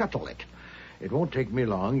scuttle it. It won't take me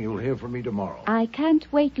long. You'll hear from me tomorrow. I can't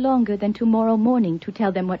wait longer than tomorrow morning to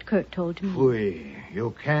tell them what Kurt told me. Fui,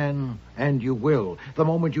 you can and you will. The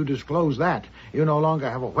moment you disclose that, you no longer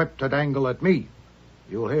have a whip to dangle at me.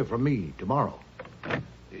 You'll hear from me tomorrow.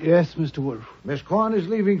 Yes, Mr. Wolfe. Miss Corn is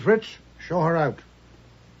leaving, Fritz. Show her out.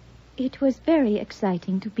 It was very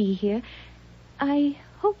exciting to be here. I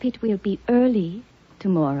hope it will be early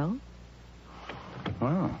tomorrow.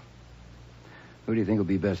 Oh. Who do you think will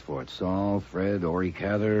be best for it? Saul, Fred, Ori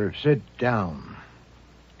Cather? Sit down.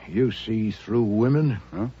 You see through women?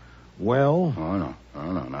 Huh? Well? Oh,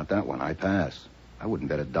 no, not that one. I pass. I wouldn't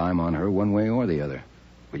bet a dime on her one way or the other.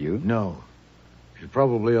 Would you? No. She's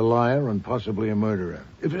probably a liar and possibly a murderer.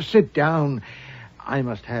 If you sit down, I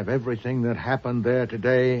must have everything that happened there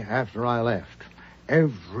today after I left.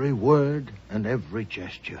 Every word and every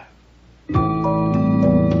gesture.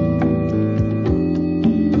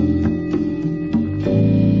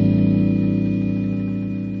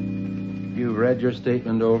 You read your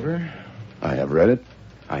statement over? I have read it.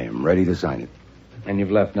 I am ready to sign it. And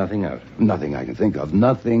you've left nothing out? Nothing I can think of.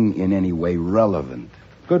 Nothing in any way relevant.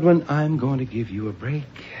 Goodwin, I'm going to give you a break.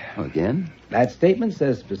 Again? That statement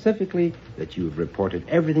says specifically that you've reported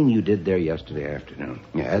everything you did there yesterday afternoon.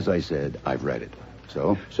 Yeah, as I said, I've read it.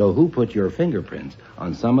 So? So who put your fingerprints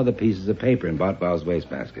on some of the pieces of paper in Bottbau's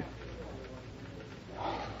wastebasket?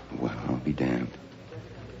 Well, I'll be damned.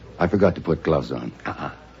 I forgot to put gloves on.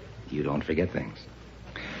 You don't forget things.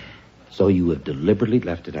 So you have deliberately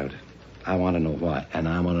left it out. I want to know why, and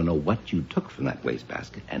I want to know what you took from that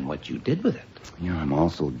wastebasket and what you did with it. Yeah, I'm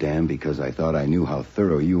also damned because I thought I knew how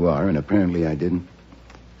thorough you are, and apparently I didn't.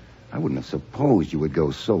 I wouldn't have supposed you would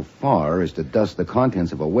go so far as to dust the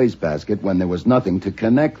contents of a wastebasket when there was nothing to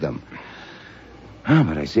connect them.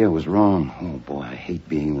 But I see I was wrong. Oh, boy, I hate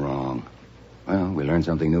being wrong. Well, we learn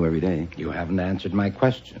something new every day. You haven't answered my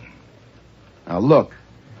question. Now, look.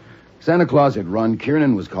 Santa Claus had run.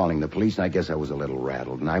 Kiernan was calling the police, and I guess I was a little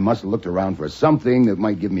rattled. And I must have looked around for something that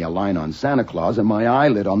might give me a line on Santa Claus, and my eye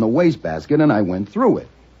lit on the wastebasket, and I went through it.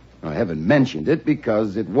 I haven't mentioned it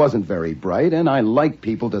because it wasn't very bright, and I like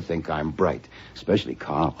people to think I'm bright, especially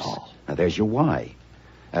cops. Now, there's your why.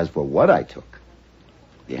 As for what I took,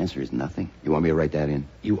 the answer is nothing. You want me to write that in?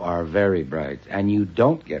 You are very bright, and you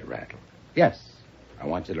don't get rattled. Yes, I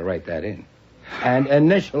want you to write that in. And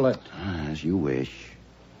initial it. As you wish.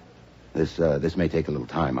 This may take a little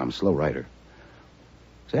time. I'm a slow writer.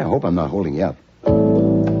 Say, I hope I'm not holding you up.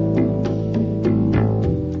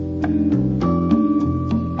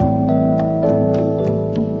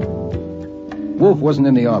 Wolfe wasn't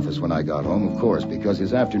in the office when I got home, of course, because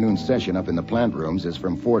his afternoon session up in the plant rooms is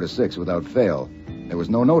from 4 to 6 without fail. There was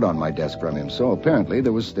no note on my desk from him, so apparently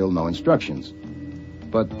there was still no instructions.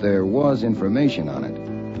 But there was information on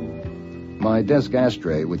it. My desk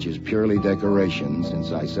ashtray, which is purely decoration,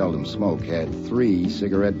 since I seldom smoke, had 3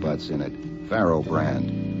 cigarette butts in it, Faro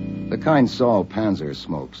brand. The kind Saul Panzer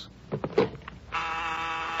smokes.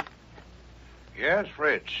 Yes,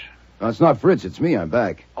 Fritz. No, it's not Fritz, it's me. I'm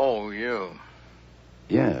back. Oh, you.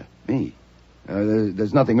 Yeah, me.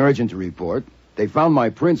 There's nothing urgent to report. They found my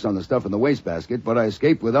prints on the stuff in the wastebasket, but I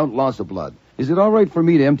escaped without loss of blood. Is it all right for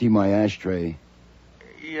me to empty my ashtray?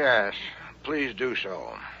 Yes, please do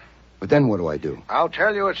so. But then what do I do? I'll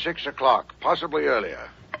tell you at 6 o'clock, possibly earlier.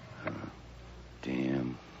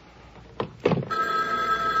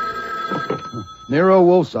 Nero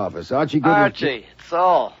Wolfe's office. Archie Goodwin. Archie, it's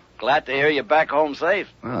Saul. Glad to hear you're back home safe.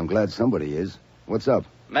 Well, I'm glad somebody is. What's up?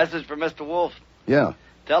 Message for Mr. Wolfe. Yeah.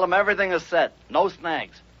 Tell him everything is set. No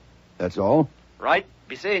snags. That's all? Right?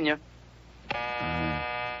 Be seeing you.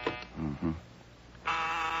 Mm-hmm.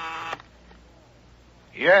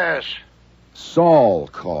 Yes. Saul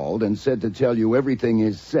called and said to tell you everything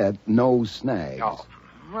is set, no snags. Oh,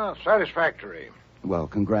 well, satisfactory. Well,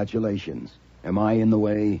 congratulations. Am I in the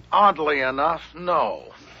way? Oddly enough, no.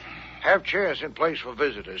 Have chairs in place for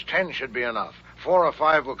visitors. 10 should be enough. 4 or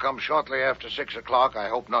 5 will come shortly after 6 o'clock. I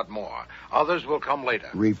hope not more. Others will come later.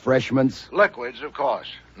 Refreshments? Liquids, of course.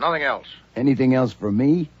 Nothing else. Anything else for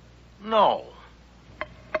me? No.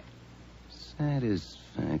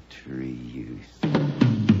 Satisfactory youth.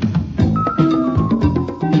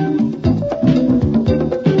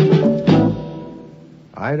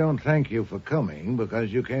 I don't thank you for coming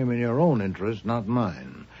because you came in your own interest, not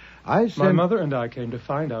mine. My mother and I came to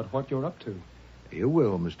find out what you're up to. You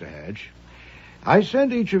will, Mr. Hatch. I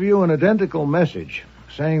sent each of you an identical message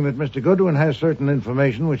saying that Mr. Goodwin has certain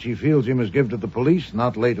information which he feels he must give to the police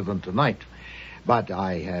not later than tonight. But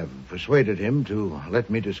I have persuaded him to let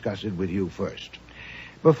me discuss it with you first.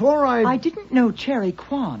 Before I didn't know Cherry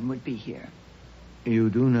Kwan would be here. You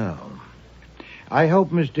do now. I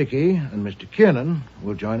hope Miss Dickey and Mr. Kiernan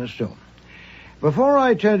will join us soon. Before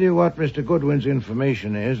I tell you what Mr. Goodwin's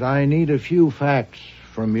information is, I need a few facts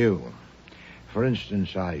from you. For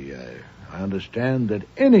instance, I understand that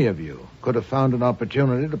any of you could have found an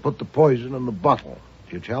opportunity to put the poison in the bottle.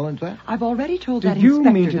 Do you challenge that? I've already told Did that you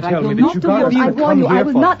inspector mean to that tell I will me that not you do got what me I to want come you. I here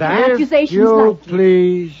will for not that? make accusations You like these.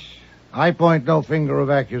 please. I point no finger of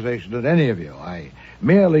accusation at any of you. I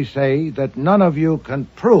merely say that none of you can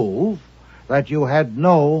prove that you had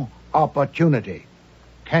no opportunity.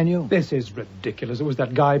 Can you? This is ridiculous. It was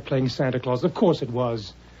that guy playing Santa Claus. Of course it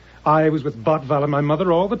was. I was with Bottval and my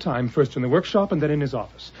mother all the time, first in the workshop and then in his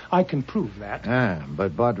office. I can prove that.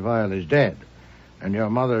 But Bottval is dead, and your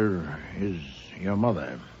mother is your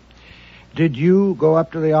mother. Did you go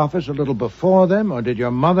up to the office a little before them, or did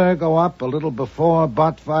your mother go up a little before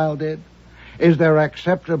Bottval did? Is there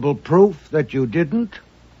acceptable proof that you didn't?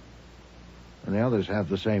 And the others have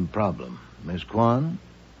the same problem. Miss Kwan?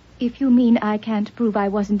 If you mean I can't prove I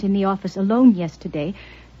wasn't in the office alone yesterday,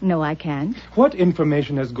 no, I can't. What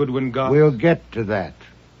information has Goodwin got? We'll get to that.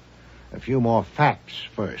 A few more facts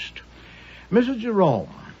first. Mrs. Jerome,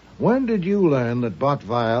 when did you learn that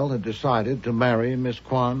Bottval had decided to marry Miss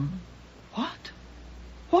Kwan? What?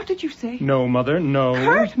 What did you say? No, Mother, no.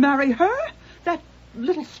 Kurt marry her? That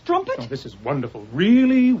little strumpet? Oh, this is wonderful.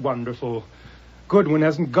 Really wonderful. Goodwin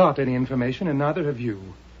hasn't got any information, and neither have you.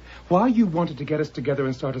 Why you wanted to get us together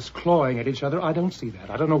and start us clawing at each other, I don't see that.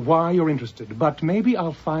 I don't know why you're interested, but maybe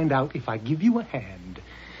I'll find out if I give you a hand.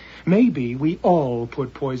 Maybe we all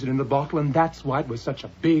put poison in the bottle, and that's why it was such a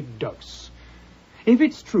big dose. If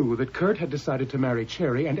it's true that Kurt had decided to marry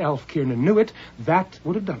Cherry and Alf Kiernan knew it, that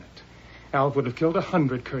would have done it. Alf would have killed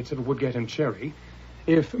 100 Kurts if it would get him Cherry.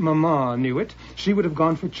 If Mama knew it, she would have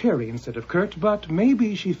gone for Cherry instead of Kurt, but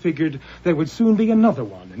maybe she figured there would soon be another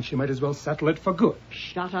one, and she might as well settle it for good.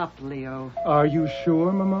 Shut up, Leo. Are you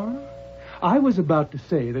sure, Mama? I was about to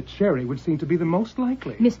say that Cherry would seem to be the most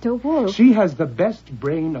likely. Mr. Wolfe. She has the best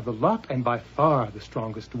brain of the lot and by far the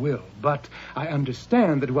strongest will. But I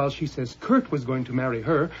understand that while she says Kurt was going to marry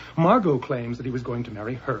her, Margot claims that he was going to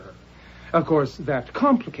marry her. Of course, that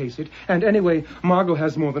complicates it, and anyway, Margot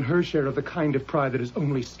has more than her share of the kind of pride that is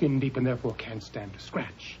only skin deep and therefore can't stand a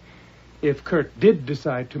scratch. If Kurt did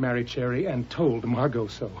decide to marry Cherry and told Margot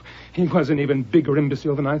so, he was an even bigger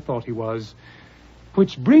imbecile than I thought he was.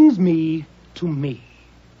 Which brings me to me.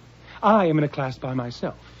 I am in a class by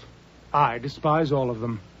myself. I despise all of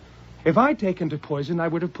them. If I'd taken to poison, I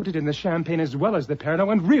would have put it in the champagne as well as the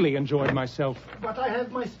Pernod and really enjoyed myself. But I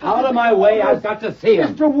have my... Out of my way, I've got to see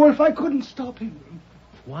him. Mr. Wolfe, I couldn't stop him.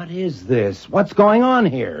 What is this? What's going on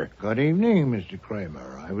here? Good evening, Mr.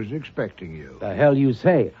 Kramer. I was expecting you. The hell you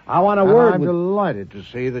say? I want a And word I'm with... delighted to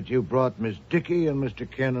see that you brought Miss Dickey and Mr.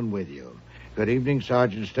 Kiernan with you. Good evening,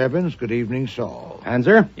 Sergeant Stebbins. Good evening, Saul.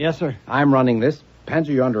 Panzer? Yes, sir. I'm running this. Panzer,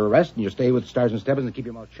 you're under arrest, and you stay with Sergeant Stebbins and keep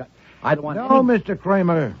your mouth shut. I don't want No, any... Mr.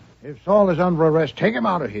 Kramer. If Saul is under arrest, take him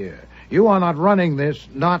out of here. You are not running this,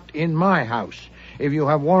 not in my house. If you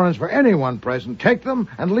have warrants for anyone present, take them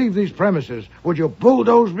and leave these premises. Would you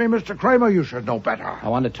bulldoze me, Mr. Kramer? You should know better. I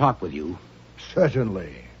want to talk with you.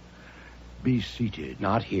 Certainly. Be seated.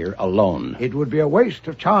 Not here, alone. It would be a waste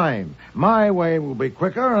of time. My way will be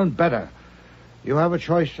quicker and better. You have a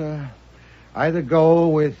choice, sir. Either go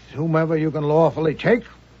with whomever you can lawfully take,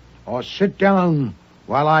 or sit down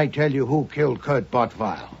while I tell you who killed Kurt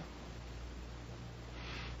Bottval.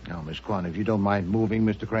 Now, Miss Kwan, if you don't mind moving,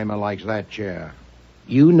 Mr. Kramer likes that chair.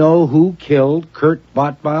 You know who killed Kurt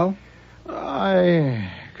Bottweil?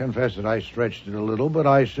 I confess that I stretched it a little, but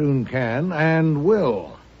I soon can and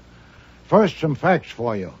will. First, some facts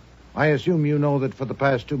for you. I assume you know that for the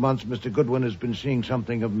past 2 months, Mr. Goodwin has been seeing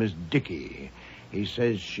something of Miss Dickey. He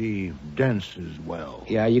says she dances well.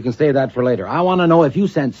 Yeah, you can save that for later. I want to know if you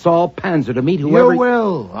sent Saul Panzer to meet whoever... You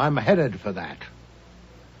will. I'm headed for that.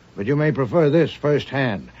 But you may prefer this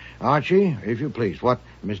firsthand. Archie, if you please, what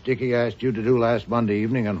Miss Dickey asked you to do last Monday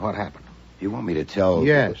evening and what happened? You want me to tell...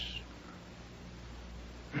 Yes.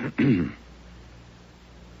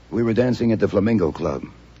 We were dancing at the Flamingo Club.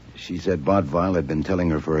 She said Bottweil had been telling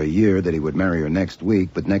her for a year that he would marry her next week,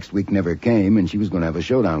 but next week never came, and she was going to have a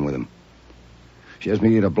showdown with him. She asked me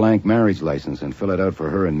to get a blank marriage license and fill it out for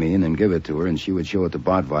her and me and then give it to her, and she would show it to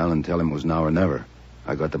Bottweil and tell him it was now or never.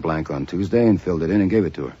 I got the blank on Tuesday and filled it in and gave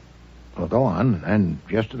it to her. Well, go on. And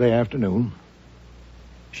yesterday afternoon?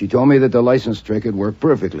 She told me that the license trick had worked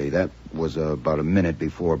perfectly. That was about a minute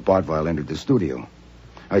before Bottweil entered the studio.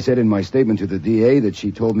 I said in my statement to the DA that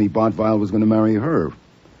she told me Bottweil was going to marry her.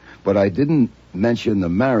 But I didn't mention the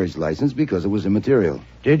marriage license because it was immaterial.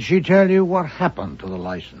 Did she tell you what happened to the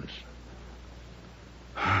license?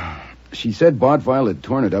 She said Bottweil had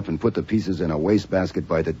torn it up and put the pieces in a wastebasket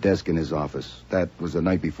by the desk in his office. That was the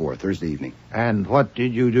night before, Thursday evening. And what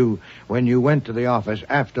did you do when you went to the office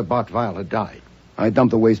after Bottweil had died? I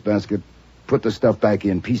dumped the wastebasket, put the stuff back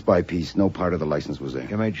in piece by piece. No part of the license was there.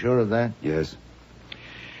 You made sure of that? Yes.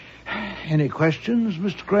 Any questions,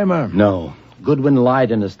 Mr. Kramer? No. Goodwin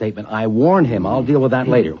lied in his statement. I warned him. I'll deal with that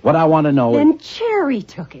later. What I want to know is... And Cherry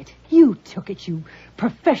took it. You took it, you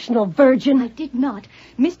professional virgin. I did not.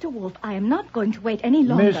 Mr. Wolfe, I am not going to wait any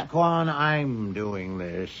longer. Miss Kwan, I'm doing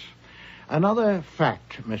this. Another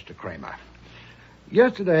fact, Mr. Kramer.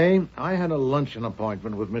 Yesterday, I had a luncheon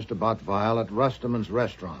appointment with Mr. Bottweil at Rusterman's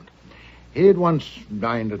restaurant. He had once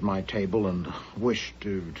dined at my table and wished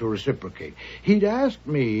to reciprocate. He'd asked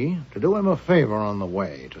me to do him a favor on the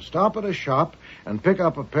way, to stop at a shop and pick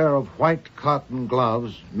up a pair of white cotton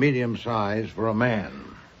gloves, medium size, for a man.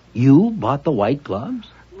 You bought the white gloves?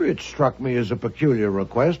 It struck me as a peculiar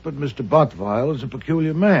request, but Mr. Bottweil is a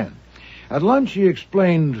peculiar man. At lunch, he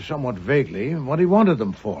explained somewhat vaguely what he wanted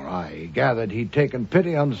them for. I gathered he'd taken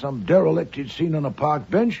pity on some derelict he'd seen on a park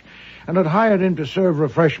bench and had hired him to serve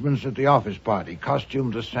refreshments at the office party,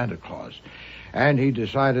 costumed as Santa Claus. And he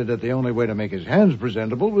decided that the only way to make his hands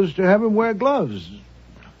presentable was to have him wear gloves.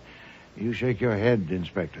 You shake your head,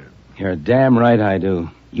 Inspector. You're damn right I do.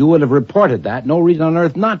 You would have reported that. No reason on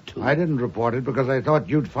earth not to. I didn't report it because I thought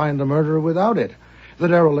you'd find the murderer without it. The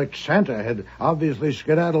derelict Santa had obviously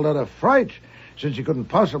skedaddled out of fright, since he couldn't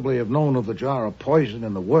possibly have known of the jar of poison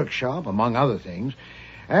in the workshop, among other things.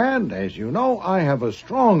 And, as you know, I have a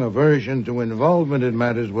strong aversion to involvement in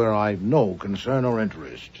matters where I've no concern or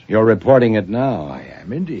interest. You're reporting it now. I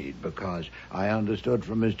am indeed, because I understood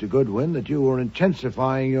from Mr. Goodwin that you were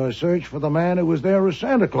intensifying your search for the man who was there as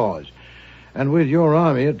Santa Claus. And with your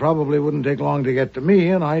army, it probably wouldn't take long to get to me,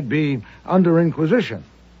 and I'd be under inquisition.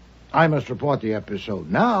 I must report the episode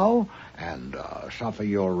now and suffer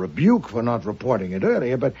your rebuke for not reporting it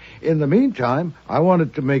earlier, but in the meantime, I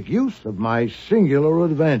wanted to make use of my singular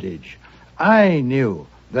advantage. I knew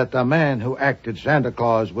that the man who acted Santa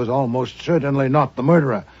Claus was almost certainly not the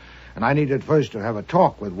murderer, and I needed first to have a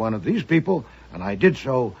talk with one of these people, and I did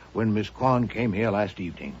so when Miss Kwan came here last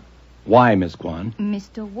evening. Why, Miss Kwan?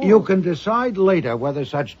 Mr. Wolfe. You can decide later whether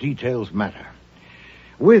such details matter.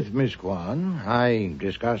 With Miss Kwan, I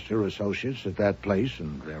discussed her associates at that place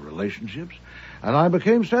and their relationships, and I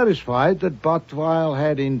became satisfied that Bottweil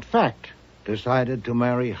had, in fact, decided to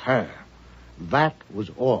marry her. That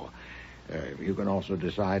was all. You can also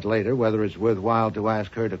decide later whether it's worthwhile to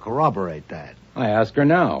ask her to corroborate that. I ask her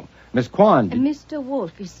now. Miss Kwan... Mr.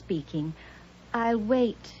 Wolfe is speaking. I'll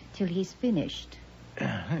wait till he's finished.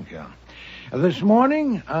 Thank you. This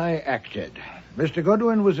morning, I acted. Mr.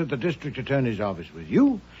 Goodwin was at the district attorney's office with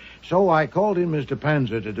you, so I called in Mr.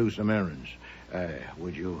 Panzer to do some errands.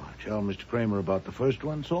 Would you tell Mr. Kramer about the first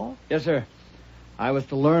one, Saul? Yes, sir. I was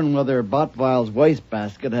to learn whether Bottweil's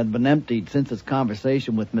wastebasket had been emptied since his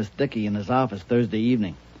conversation with Miss Dickey in his office Thursday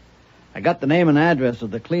evening. I got the name and address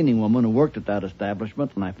of the cleaning woman who worked at that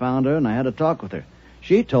establishment, and I found her, and I had a talk with her.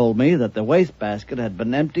 She told me that the wastebasket had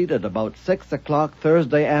been emptied at about 6 o'clock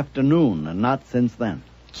Thursday afternoon, and not since then.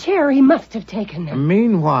 Cherry must have taken them.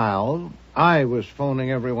 Meanwhile, I was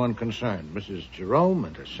phoning everyone concerned, Mrs. Jerome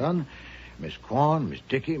and her son, Miss Kwan, Miss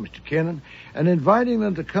Dickey, Mr. Kiernan, and inviting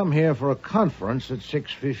them to come here for a conference at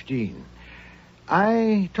 6:15.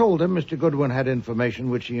 I told him Mr. Goodwin had information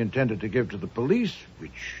which he intended to give to the police,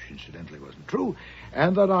 which incidentally wasn't true,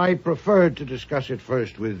 and that I preferred to discuss it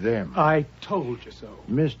first with them. I told you so.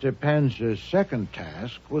 Mr. Panzer's second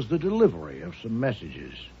task was the delivery of some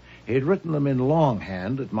messages. He'd written them in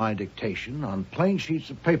longhand at my dictation on plain sheets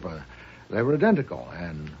of paper. They were identical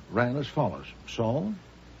and ran as follows. Saul?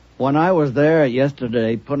 When I was there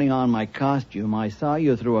yesterday putting on my costume, I saw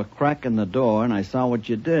you through a crack in the door, and I saw what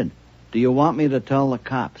you did. Do you want me to tell the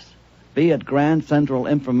cops? Be at Grand Central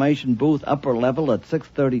Information Booth, upper level, at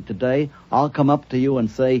 6:30 today. I'll come up to you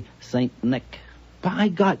and say, St. Nick. By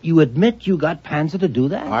God, you admit you got Panzer to do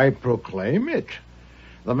that? I proclaim it.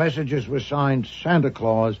 The messages were signed Santa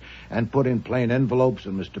Claus and put in plain envelopes,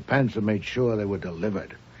 and Mr. Panzer made sure they were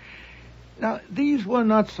delivered. Now, these were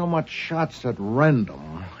not so much shots at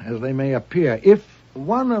random as they may appear. If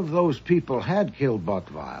one of those people had killed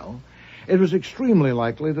Bottweil, it was extremely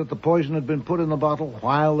likely that the poison had been put in the bottle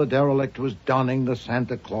while the derelict was donning the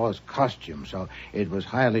Santa Claus costume, so it was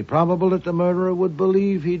highly probable that the murderer would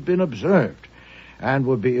believe he'd been observed and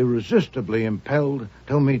would be irresistibly impelled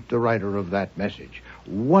to meet the writer of that message.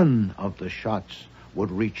 One of the shots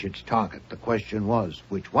would reach its target. The question was,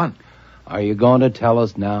 which one? Are you going to tell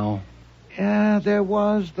us now? Yeah, there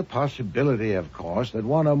was the possibility, of course, that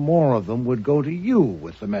one or more of them would go to you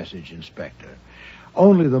with the message, Inspector.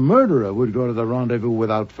 Only the murderer would go to the rendezvous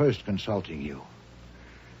without first consulting you.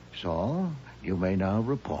 So, you may now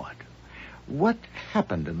report. What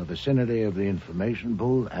happened in the vicinity of the information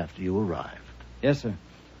booth after you arrived? Yes, sir.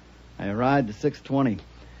 I arrived at 6:20.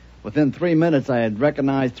 Within 3 minutes, I had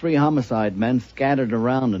recognized 3 homicide men scattered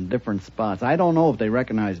around in different spots. I don't know if they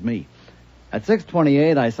recognized me. At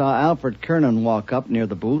 6:28, I saw Alfred Kernan walk up near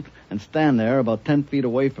the booth and stand there about 10 feet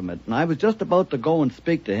away from it. And I was just about to go and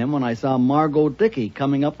speak to him when I saw Margot Dickey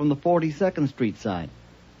coming up from the 42nd Street side.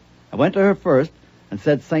 I went to her first and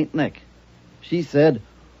said St. Nick. She said,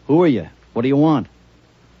 "Who are you? What do you want?"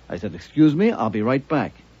 I said, "Excuse me, I'll be right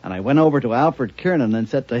back." And I went over to Alfred Kernan and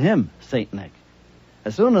said to him, St. Nick.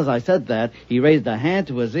 As soon as I said that, he raised a hand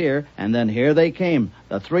to his ear, and then here they came,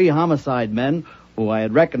 the 3 homicide men who I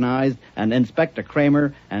had recognized, and Inspector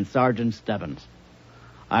Kramer and Sergeant Stebbins.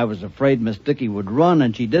 I was afraid Miss Dickey would run,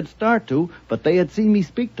 and she did start to, but they had seen me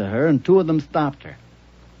speak to her, and 2 of them stopped her.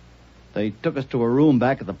 They took us to a room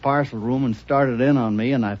back at the parcel room and started in on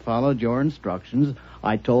me, and I followed your instructions.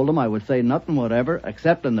 I told them I would say nothing whatever,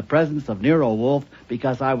 except in the presence of Nero Wolfe,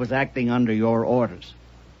 because I was acting under your orders.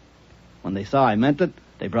 When they saw I meant it,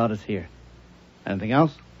 they brought us here. Anything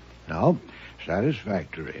else? No.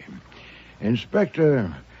 Satisfactory.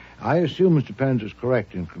 Inspector, I assume Mr. Pence is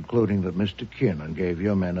correct in concluding that Mr. Kiernan gave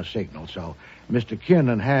your men a signal, so Mr.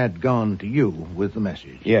 Kiernan had gone to you with the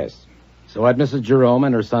message. Yes. So had Mrs. Jerome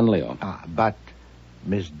and her son Leo. But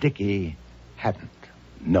Miss Dickey hadn't.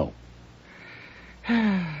 No.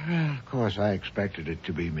 Of course, I expected it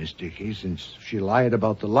to be Miss Dickey, since she lied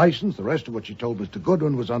about the license. The rest of what she told Mr.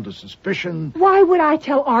 Goodwin was under suspicion. Why would I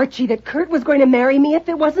tell Archie that Kurt was going to marry me if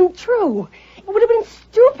it wasn't true? It would have been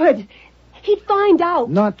stupid. He'd find out.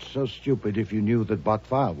 Not so stupid if you knew that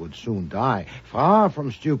Bottweil would soon die. Far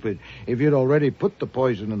from stupid if you'd already put the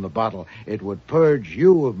poison in the bottle. It would purge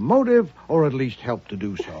you of motive, or at least help to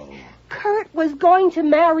do so. Kurt was going to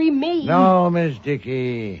marry me. No, Miss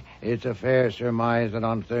Dickey. It's a fair surmise that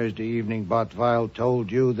on Thursday evening Bottweil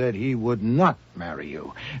told you that he would not marry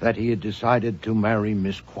you, that he had decided to marry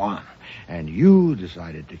Miss Kwan, and you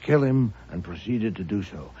decided to kill him and proceeded to do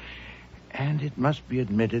so. And it must be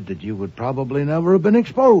admitted that you would probably never have been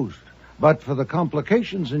exposed, but for the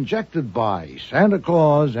complications injected by Santa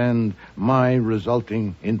Claus and my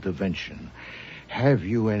resulting intervention. Have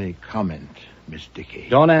you any comment, Miss Dickey?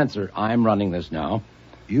 Don't answer. I'm running this now.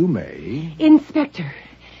 You may. Inspector,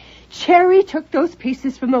 Cherry took those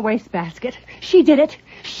pieces from the wastebasket. She did it.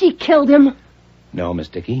 She killed him. No, Miss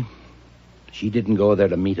Dickey. She didn't go there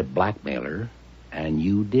to meet a blackmailer, and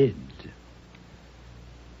you did.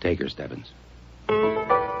 Take her, Stebbins.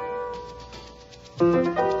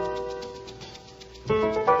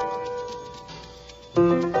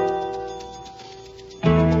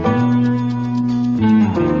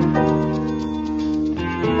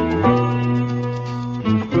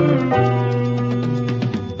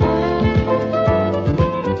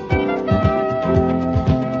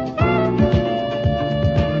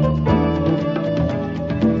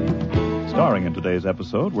 Starring in today's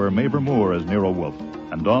episode were Mabel Moore as Nero Wolfe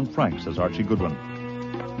and Don Franks as Archie Goodwin.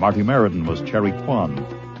 Marty Meriden was Cherry Kwan,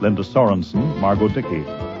 Linda Sorensen, Margot Dickey,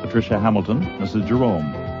 Patricia Hamilton, Mrs.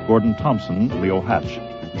 Jerome, Gordon Thompson, Leo Hatch,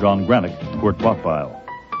 John Granick, Kurt Bottweil.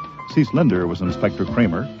 Cease Linder was Inspector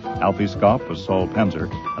Kramer, Alfie Scoff was Saul Panzer,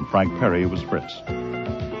 and Frank Perry was Fritz.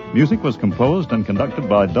 Music was composed and conducted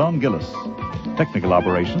by Don Gillis. Technical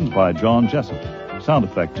operations by John Jessup. Sound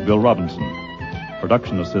effects, Bill Robinson.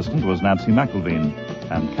 Production assistant was Nancy McElveen,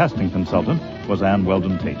 and casting consultant was Ann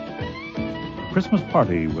Weldon Tate. Christmas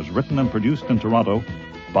Party was written and produced in Toronto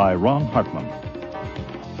by Ron Hartman.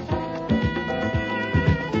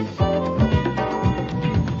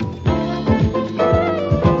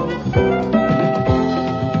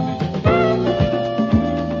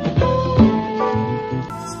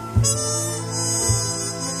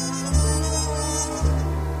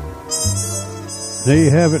 There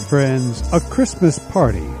you have it, friends. A Christmas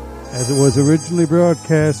Party, as it was originally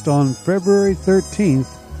broadcast on February 13th,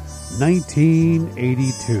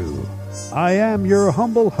 1982. I am your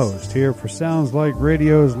humble host here for Sounds Like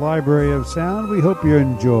Radio's Library of Sound. We hope you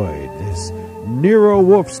enjoyed this Nero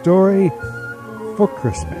Wolfe story for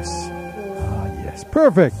Christmas. Ah, yes.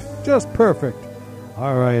 Perfect. Just perfect.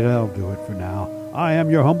 All right, I'll do it for now. I am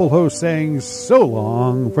your humble host saying so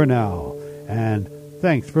long for now. And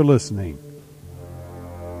thanks for listening.